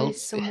a child.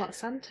 He's somewhat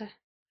Santa.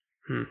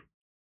 Is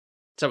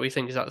that what you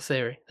think? Is that the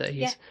theory? That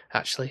he's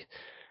actually...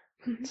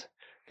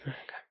 Okay.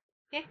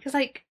 Yeah, because,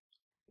 like,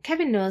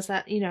 Kevin knows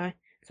that, you know,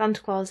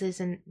 Santa Claus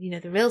isn't, you know,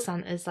 the real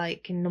Santa's,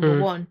 like, in number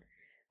 1.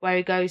 Where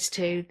he goes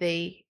to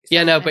the...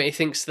 Yeah, no, but he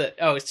thinks that,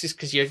 it's just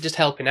because you're just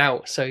helping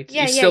out, so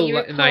you're still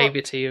like the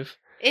naivety of...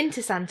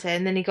 into Santa,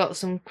 and then he got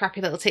some crappy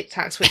little Tic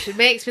Tacs, which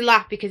makes me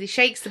laugh because he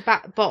shakes the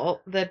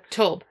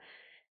tub,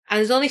 and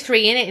there's only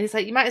 3 in it, and it's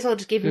like, you might as well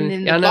just give him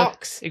in the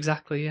box.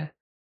 Exactly, yeah.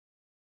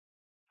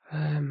 I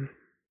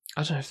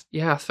don't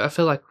know I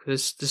feel like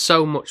there's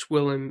so much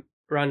whirling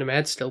around in my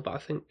head still, but I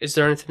think, is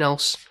there anything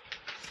else?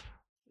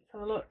 Let's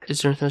have a look.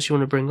 Is there anything else you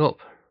want to bring up?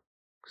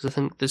 Because I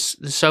think there's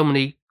so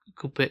many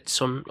good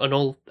bits on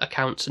all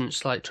accounts, and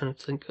it's like trying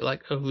to think,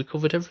 like, have we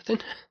covered everything?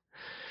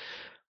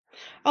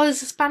 Oh,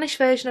 there's a Spanish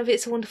version of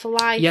It's a Wonderful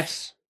Life.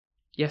 Yes,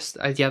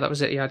 that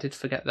was it. Yeah, I did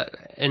forget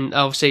that. And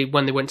obviously,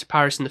 when they went to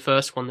Paris in the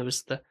first one, there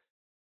was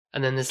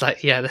and then there's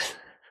like, the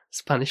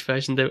Spanish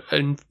version. They're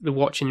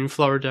watching in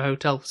Florida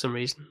hotel for some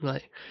reason.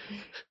 Like, I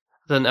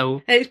don't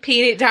know. And it's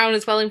peeing it down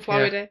as well in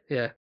Florida.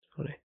 Yeah,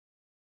 funny.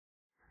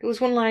 There was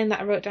one line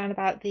that I wrote down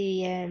about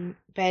the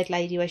bird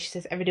lady where she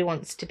says everybody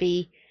wants to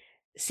be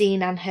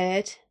seen and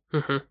heard.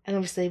 Mm-hmm. And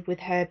obviously with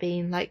her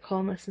being like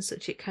homeless and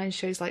such, it kind of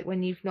shows like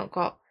when you've not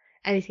got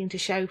anything to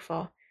show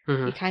for,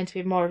 you kind of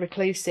be more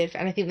reclusive.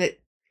 And I think that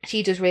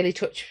she does really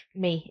touch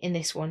me in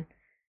this one.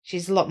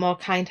 She's a lot more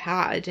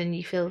kind-hearted, and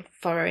you feel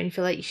for her, and you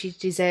feel like she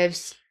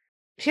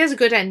has a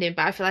good ending,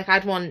 but I feel like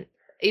I'd want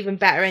even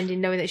better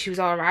ending knowing that she was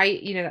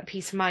alright, you know, that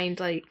peace of mind,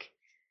 like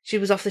she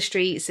was off the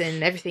streets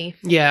and everything.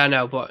 Yeah, I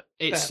know, but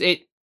it's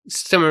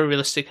somewhat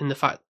realistic in the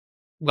fact,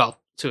 well,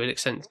 to an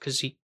extent,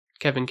 because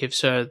Kevin gives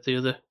her the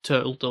other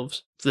turtle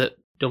doves that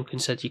Duncan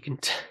said you can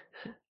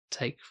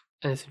take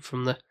anything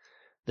from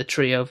the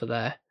tree over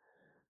there,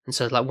 and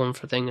so like one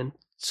for a thing and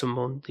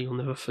someone you'll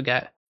never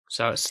forget.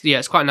 So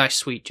it's quite a nice,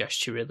 sweet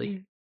gesture,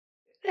 really.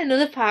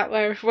 Another part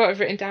where what I've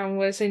written down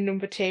was in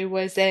number 2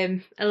 was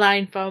a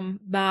line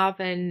from Marv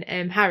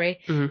and Harry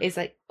is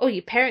like, "Oh,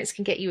 your parents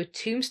can get you a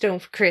tombstone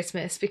for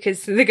Christmas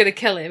because they're gonna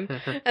kill him,"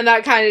 and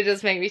that kind of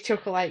does make me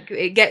chuckle. Like,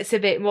 it gets a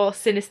bit more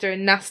sinister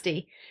and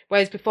nasty.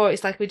 Whereas before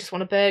it's like we just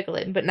want to burgle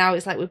him, but now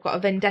it's like we've got a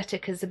vendetta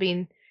because they've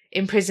been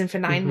in prison for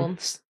 9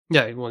 months.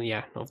 Yeah, well,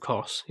 yeah, of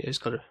course, yeah, it's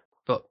got to.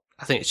 But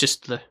I think it's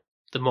just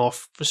the more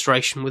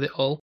frustration with it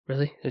all,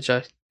 really, which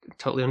I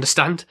totally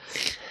understand.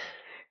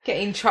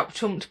 Getting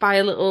chopped by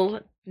a little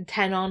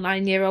 10 or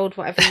 9-year-old,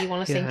 whatever you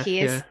want to think he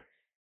is. Yeah.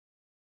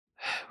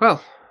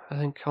 Well, I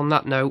think on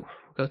that note,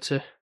 we'll go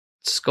to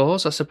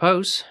scores, I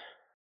suppose.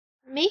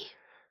 Me?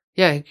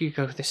 Yeah, you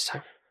go this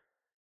time.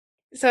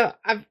 So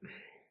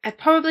I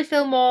probably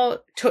feel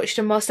more touched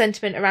and more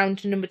sentiment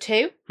around number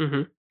 2.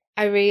 Mm-hmm.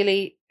 I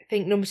really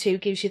think number 2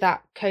 gives you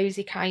that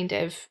cozy kind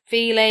of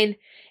feeling.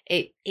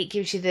 It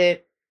gives you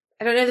the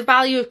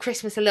value of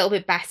Christmas a little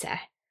bit better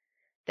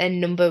than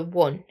number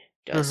 1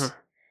 does. Mm-hmm.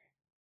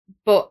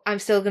 But I'm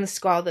still going to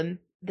score them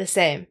the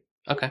same.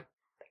 Okay.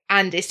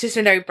 And it's just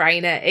a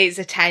no-brainer. It's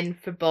a 10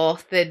 for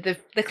both. The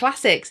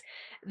classics,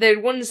 the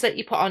ones that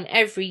you put on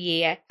every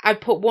year,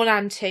 I'd put 1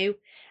 and 2.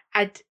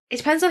 It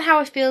depends on how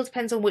I feel,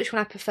 depends on which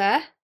one I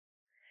prefer.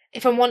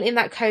 If I'm wanting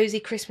that cozy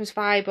Christmas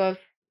vibe of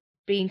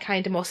being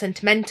kind of more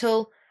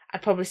sentimental,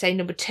 I'd probably say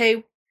number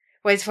 2.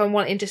 Whereas if I'm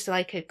wanting just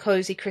like a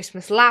cozy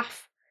Christmas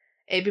laugh,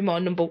 it'd be more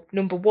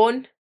number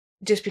 1,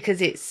 just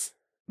because it's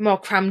more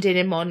crammed in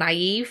and more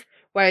naive.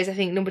 whereas I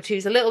think number 2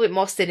 is a little bit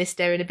more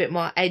sinister and a bit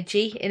more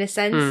edgy in a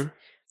sense. Mm.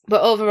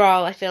 But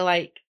overall, I feel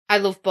like I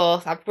love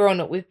both. I've grown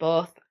up with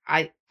both.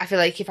 I feel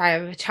like if I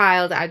have a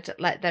child, I'd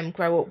let them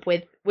grow up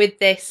with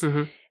this.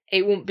 Mm-hmm.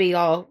 It won't be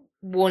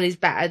one is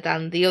better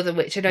than the other,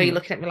 which I know you're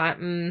looking at me like,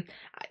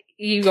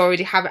 you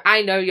already have it.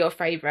 I know your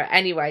favourite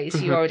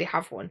anyways. You already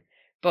have one.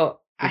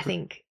 But I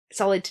think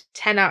solid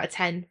 10 out of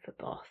 10 for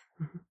both.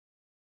 Mm-hmm.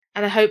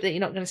 And I hope that you're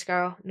not going to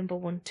score number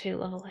 1 too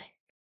lowly.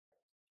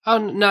 Oh,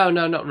 no,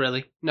 not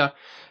really. No.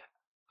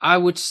 I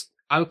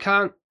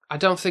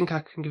don't think I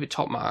can give it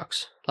top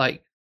marks.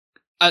 Like,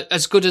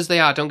 as good as they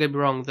are, don't get me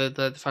wrong,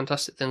 they're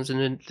fantastic things,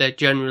 and they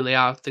generally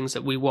are things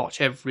that we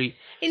watch every.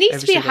 It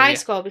needs to be a high year.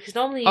 score because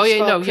normally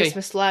you score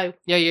Christmas low.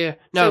 Yeah.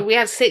 No, so we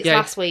had 6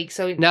 last week.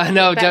 So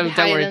no,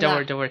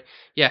 don't worry.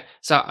 Yeah,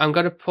 so I'm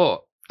gonna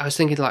put. I was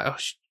thinking like,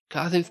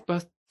 I think they're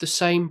both the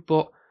same,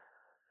 but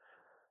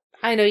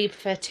I know you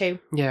prefer 2.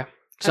 Yeah.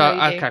 So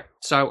okay,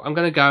 so I'm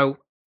gonna go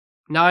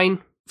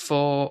 9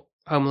 for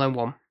Home Alone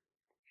 1,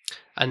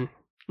 and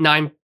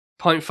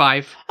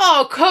 9.5.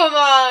 Oh, come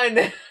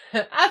on!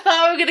 I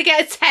thought we were going to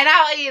get a 10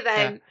 out of you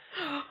then.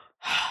 Yeah.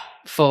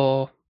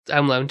 For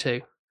Home Alone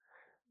 2.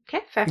 Okay,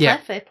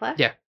 fair play.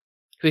 Yeah.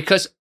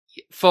 Because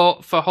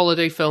for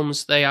holiday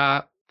films, they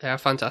are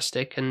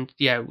fantastic, and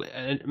yeah,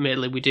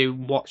 admittedly, we do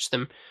watch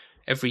them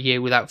every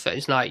year without.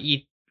 It's like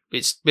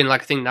it's been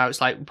like a thing now.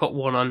 It's like we put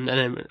one on,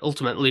 and then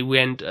ultimately we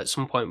end at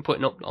some point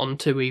putting up on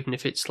 2, even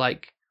if it's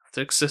like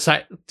to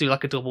do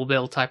like a double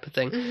bill type of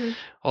thing,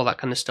 all that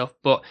kind of stuff.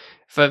 But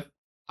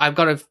I've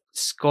got to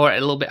score it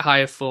a little bit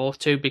higher for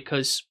 2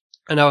 because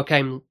I know I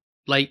came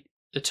late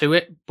to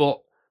it,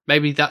 but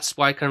maybe that's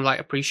why I kind of like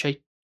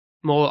appreciate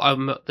more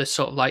the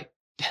sort of like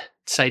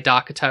say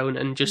darker tone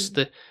and just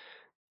the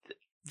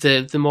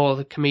more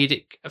the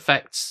comedic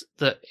effects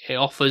that it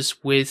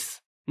offers,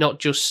 with not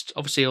just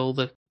obviously all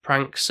the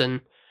pranks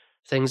and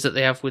things that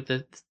they have with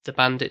the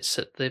bandits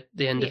at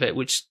the end of it,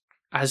 which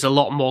has a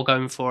lot more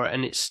going for it,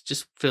 and it's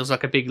just feels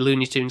like a big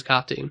Looney Tunes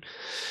cartoon.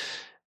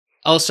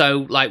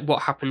 Also, like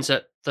what happens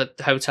at the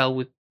hotel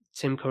with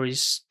Tim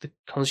Curry's the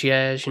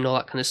concierge and all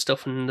that kind of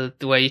stuff, and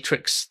the way he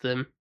tricks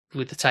them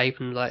with the tape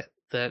and like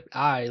the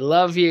 "I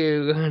love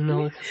you" and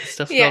all that kind of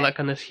stuff, and all that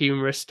kind of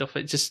humorous stuff.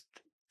 It just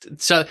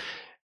so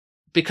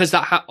because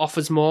that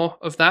offers more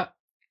of that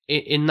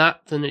in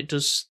that than it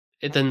does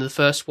than the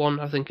first one.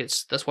 I think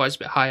that's why it's a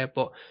bit higher.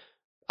 But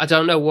I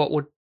don't know what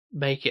would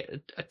make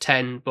it a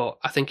 10. But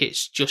I think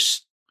it's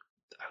just.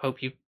 I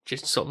hope you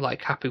just sort of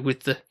like happy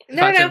with the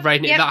fact that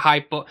rating it that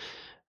high, but.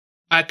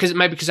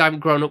 Because I haven't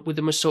grown up with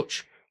them as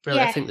such. Really,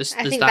 I think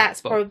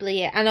that's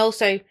probably it. And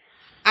also,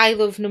 I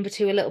love number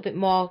 2 a little bit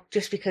more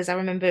just because I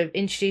remember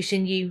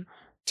introducing you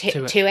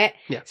to it.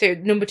 Yeah. So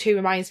number 2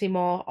 reminds me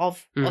more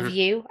of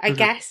you, I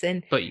guess.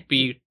 And but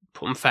you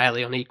put them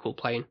fairly on equal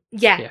plane.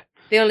 Yeah.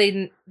 The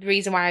only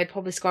reason why I'd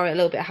probably score it a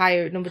little bit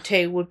higher at number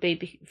 2 would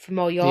be for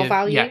more your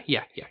value.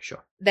 Yeah,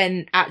 sure.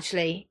 Than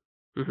actually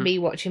me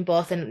watching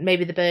both and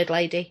maybe the Bird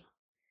Lady.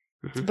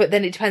 But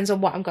then it depends on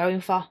what I'm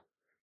going for.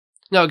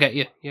 No, I get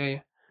you. Yeah,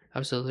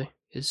 absolutely.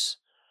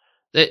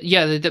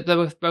 They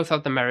both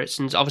have the merits,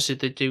 and obviously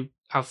they do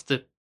have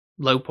the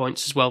low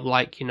points as well.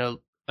 Like, you know,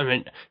 I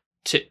mean,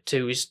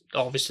 2 is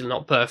obviously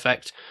not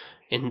perfect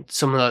in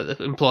some of the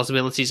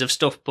implausibilities of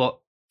stuff, but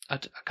I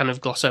kind of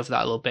gloss over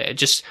that a little bit. It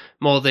just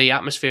more the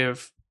atmosphere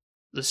of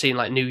the scene,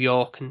 like New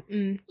York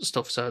and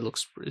stuff. So it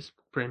looks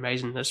pretty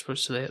amazing as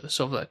opposed to the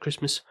sort of like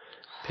Christmas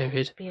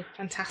period. Be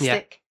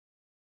fantastic.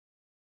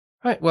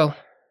 Yeah. Right. Well,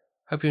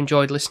 hope you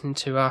enjoyed listening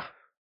to our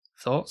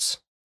thoughts,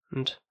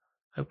 and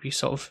hope you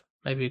sort of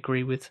maybe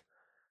agree with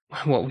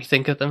what we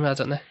think of them. I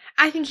don't know.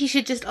 I think you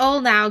should just all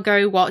now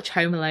go watch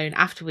Home Alone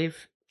after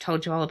we've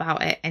told you all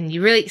about it, and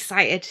you're really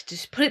excited to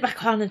just put it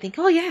back on and think,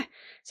 oh yeah,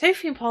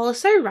 Sophie and Paul are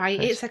so right,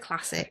 nice. It's a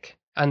classic.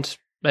 And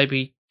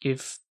maybe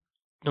give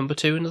number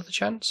 2 another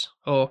chance,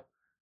 or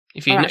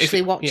if you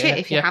watch it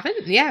if you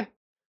haven't.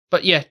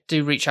 But yeah,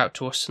 do reach out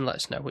to us and let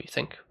us know what you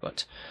think.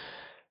 But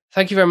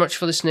thank you very much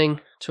for listening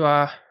to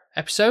our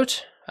episode.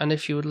 And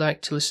if you would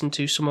like to listen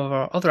to some of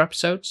our other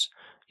episodes,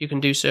 you can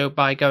do so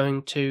by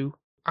going to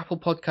Apple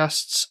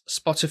Podcasts,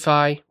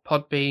 Spotify,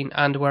 Podbean,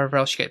 and wherever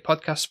else you get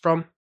podcasts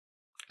from.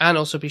 And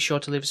also be sure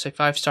to leave us a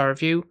 5-star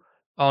review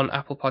on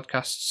Apple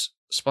Podcasts,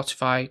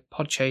 Spotify,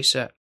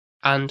 Podchaser,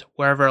 and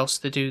wherever else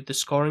they do the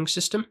scoring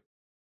system.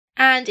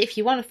 And if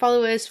you want to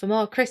follow us for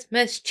more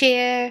Christmas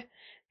cheer,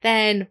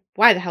 then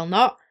why the hell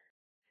not?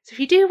 So if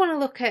you do want to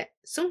look at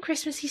some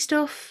Christmassy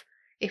stuff,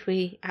 if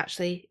we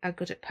actually are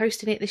good at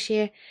posting it this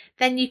year,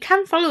 then you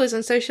can follow us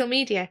on social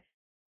media.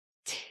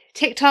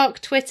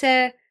 TikTok,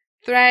 Twitter,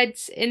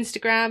 Threads,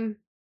 Instagram,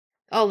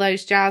 all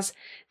those jazz.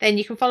 Then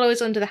you can follow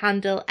us under the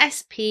handle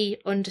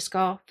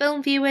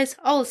SP_filmviewers,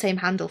 all the same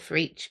handle for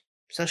each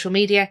social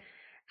media.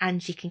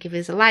 And you can give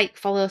us a like,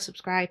 follow,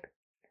 subscribe,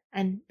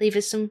 and leave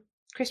us some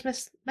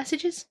Christmas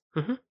messages.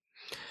 And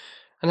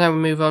now we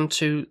move on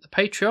to the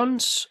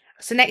Patreons.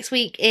 So next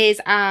week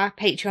is our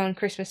Patreon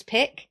Christmas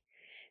pick.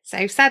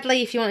 So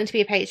sadly, if you want to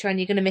be a Patreon,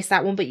 you're going to miss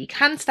that one, but you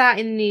can start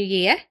in the new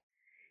year.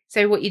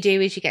 So what you do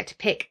is you get to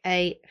pick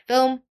a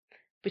film,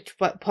 which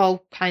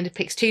Paul kind of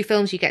picks 2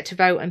 films. You get to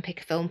vote and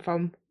pick a film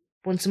from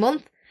once a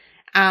month,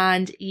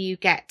 and you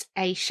get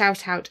a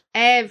shout out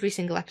every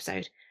single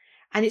episode.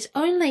 And it's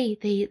only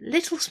the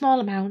little small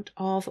amount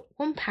of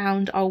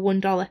 £1 or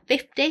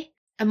 $1.50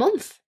 a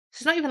month. So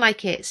it's not even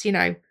like it's,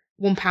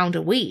 £1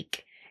 a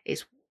week.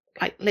 It's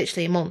like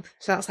literally a month.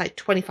 So that's like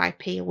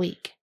 25p a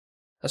week.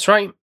 That's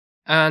right.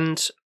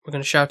 And we're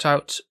going to shout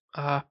out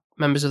our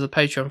members of the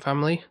Patreon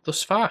family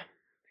thus far.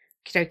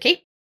 Okie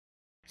dokie.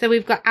 So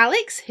we've got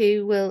Alex,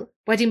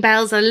 wedding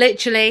bells are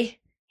literally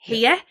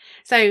here.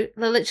 So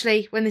they'll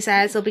literally, when this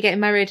airs, they'll be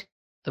getting married.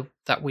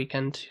 That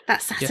weekend.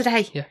 That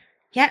Saturday. Yeah.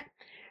 Yep.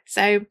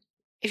 So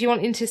if you're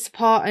wanting to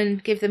support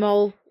and give them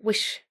all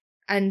wish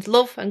and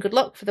love and good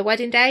luck for the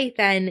wedding day,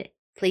 then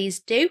please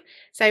do.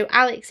 So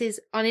Alex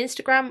is on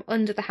Instagram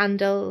under the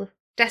handle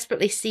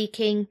Desperately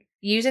Seeking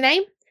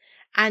username.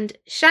 And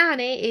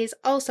Shani is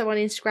also on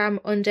Instagram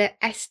under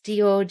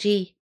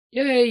SDOG.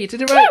 Yay, you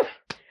did it right. Woo!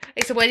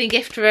 It's a wedding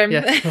gift for him.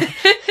 Yeah.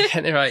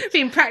 Getting it right.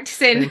 Been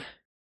practicing.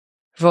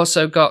 We've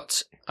also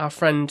got our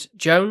friend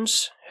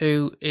Jones,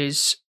 who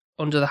is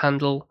under the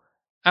handle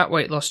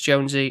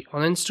 @WeightLossJonesy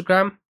on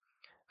Instagram,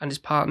 and his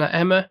partner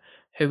Emma,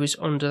 who is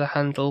under the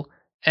handle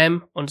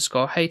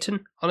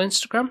M_Hayton on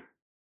Instagram.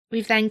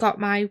 We've then got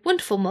my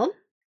wonderful mum,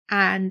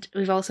 and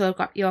we've also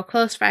got your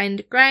close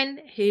friend Gren,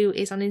 who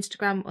is on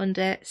Instagram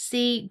under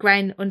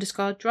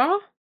CGren_draw.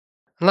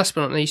 And last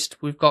but not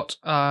least, we've got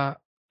our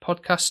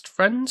podcast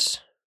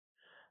friends,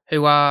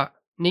 who are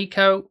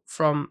Nico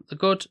from The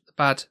Good, The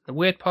Bad, The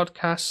Weird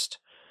podcast,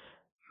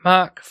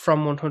 Mark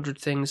from 100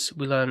 Things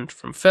We Learned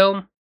from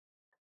Film,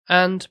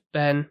 and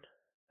Ben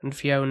and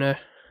Fiona,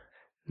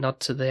 nod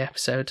to the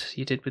episode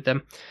you did with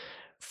them,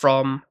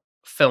 from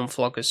Film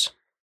Vloggers.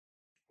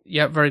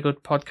 Yeah, very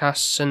good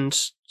podcasts, and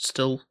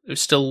it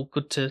was still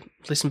good to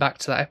listen back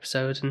to that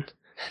episode. And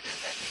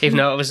even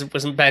though it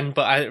wasn't Ben,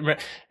 but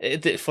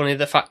it's funny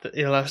the fact that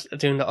you're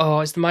doing the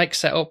is the mic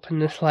set up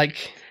and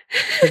like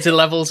the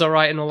levels all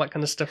right and all that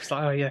kind of stuff. It's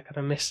like, oh yeah, kind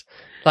of miss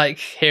like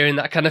hearing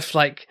that kind of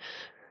like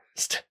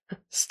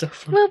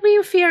stuff. Well, me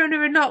and Fiona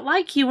are not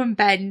like you and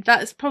Ben.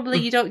 That's probably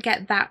you don't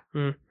get that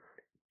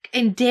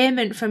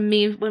endearment from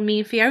me when me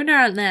and Fiona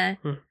aren't there.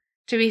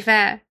 To be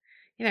fair.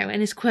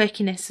 And his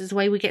quirkiness is the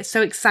way we get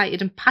so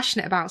excited and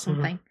passionate about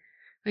something.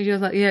 And you're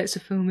like, yeah, it's a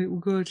film, it will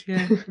good,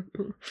 yeah.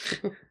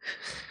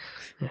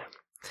 Yeah.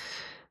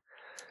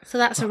 So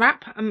that's a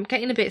wrap. I'm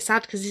getting a bit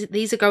sad because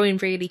these are going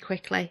really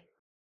quickly.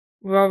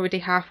 We're already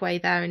halfway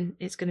there and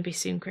it's going to be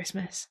soon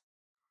Christmas.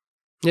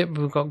 Yep,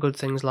 we've got good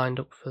things lined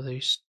up for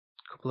these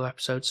couple of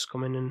episodes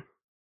coming, and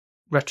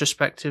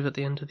retrospective at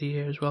the end of the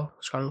year as well,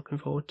 which I'm looking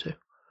forward to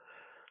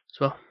as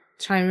well.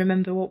 Try and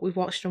remember what we've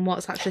watched and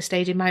what's actually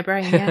stayed in my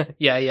brain,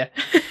 yeah. yeah.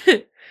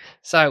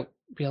 So,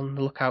 be on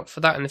the lookout for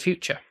that in the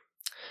future.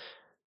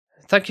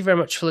 Thank you very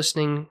much for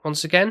listening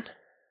once again,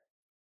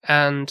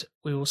 and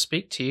we will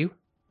speak to you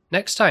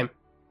next time.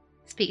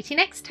 Speak to you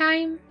next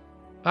time.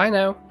 Bye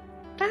now.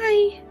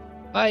 Bye.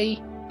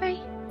 Bye. Bye.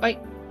 Bye.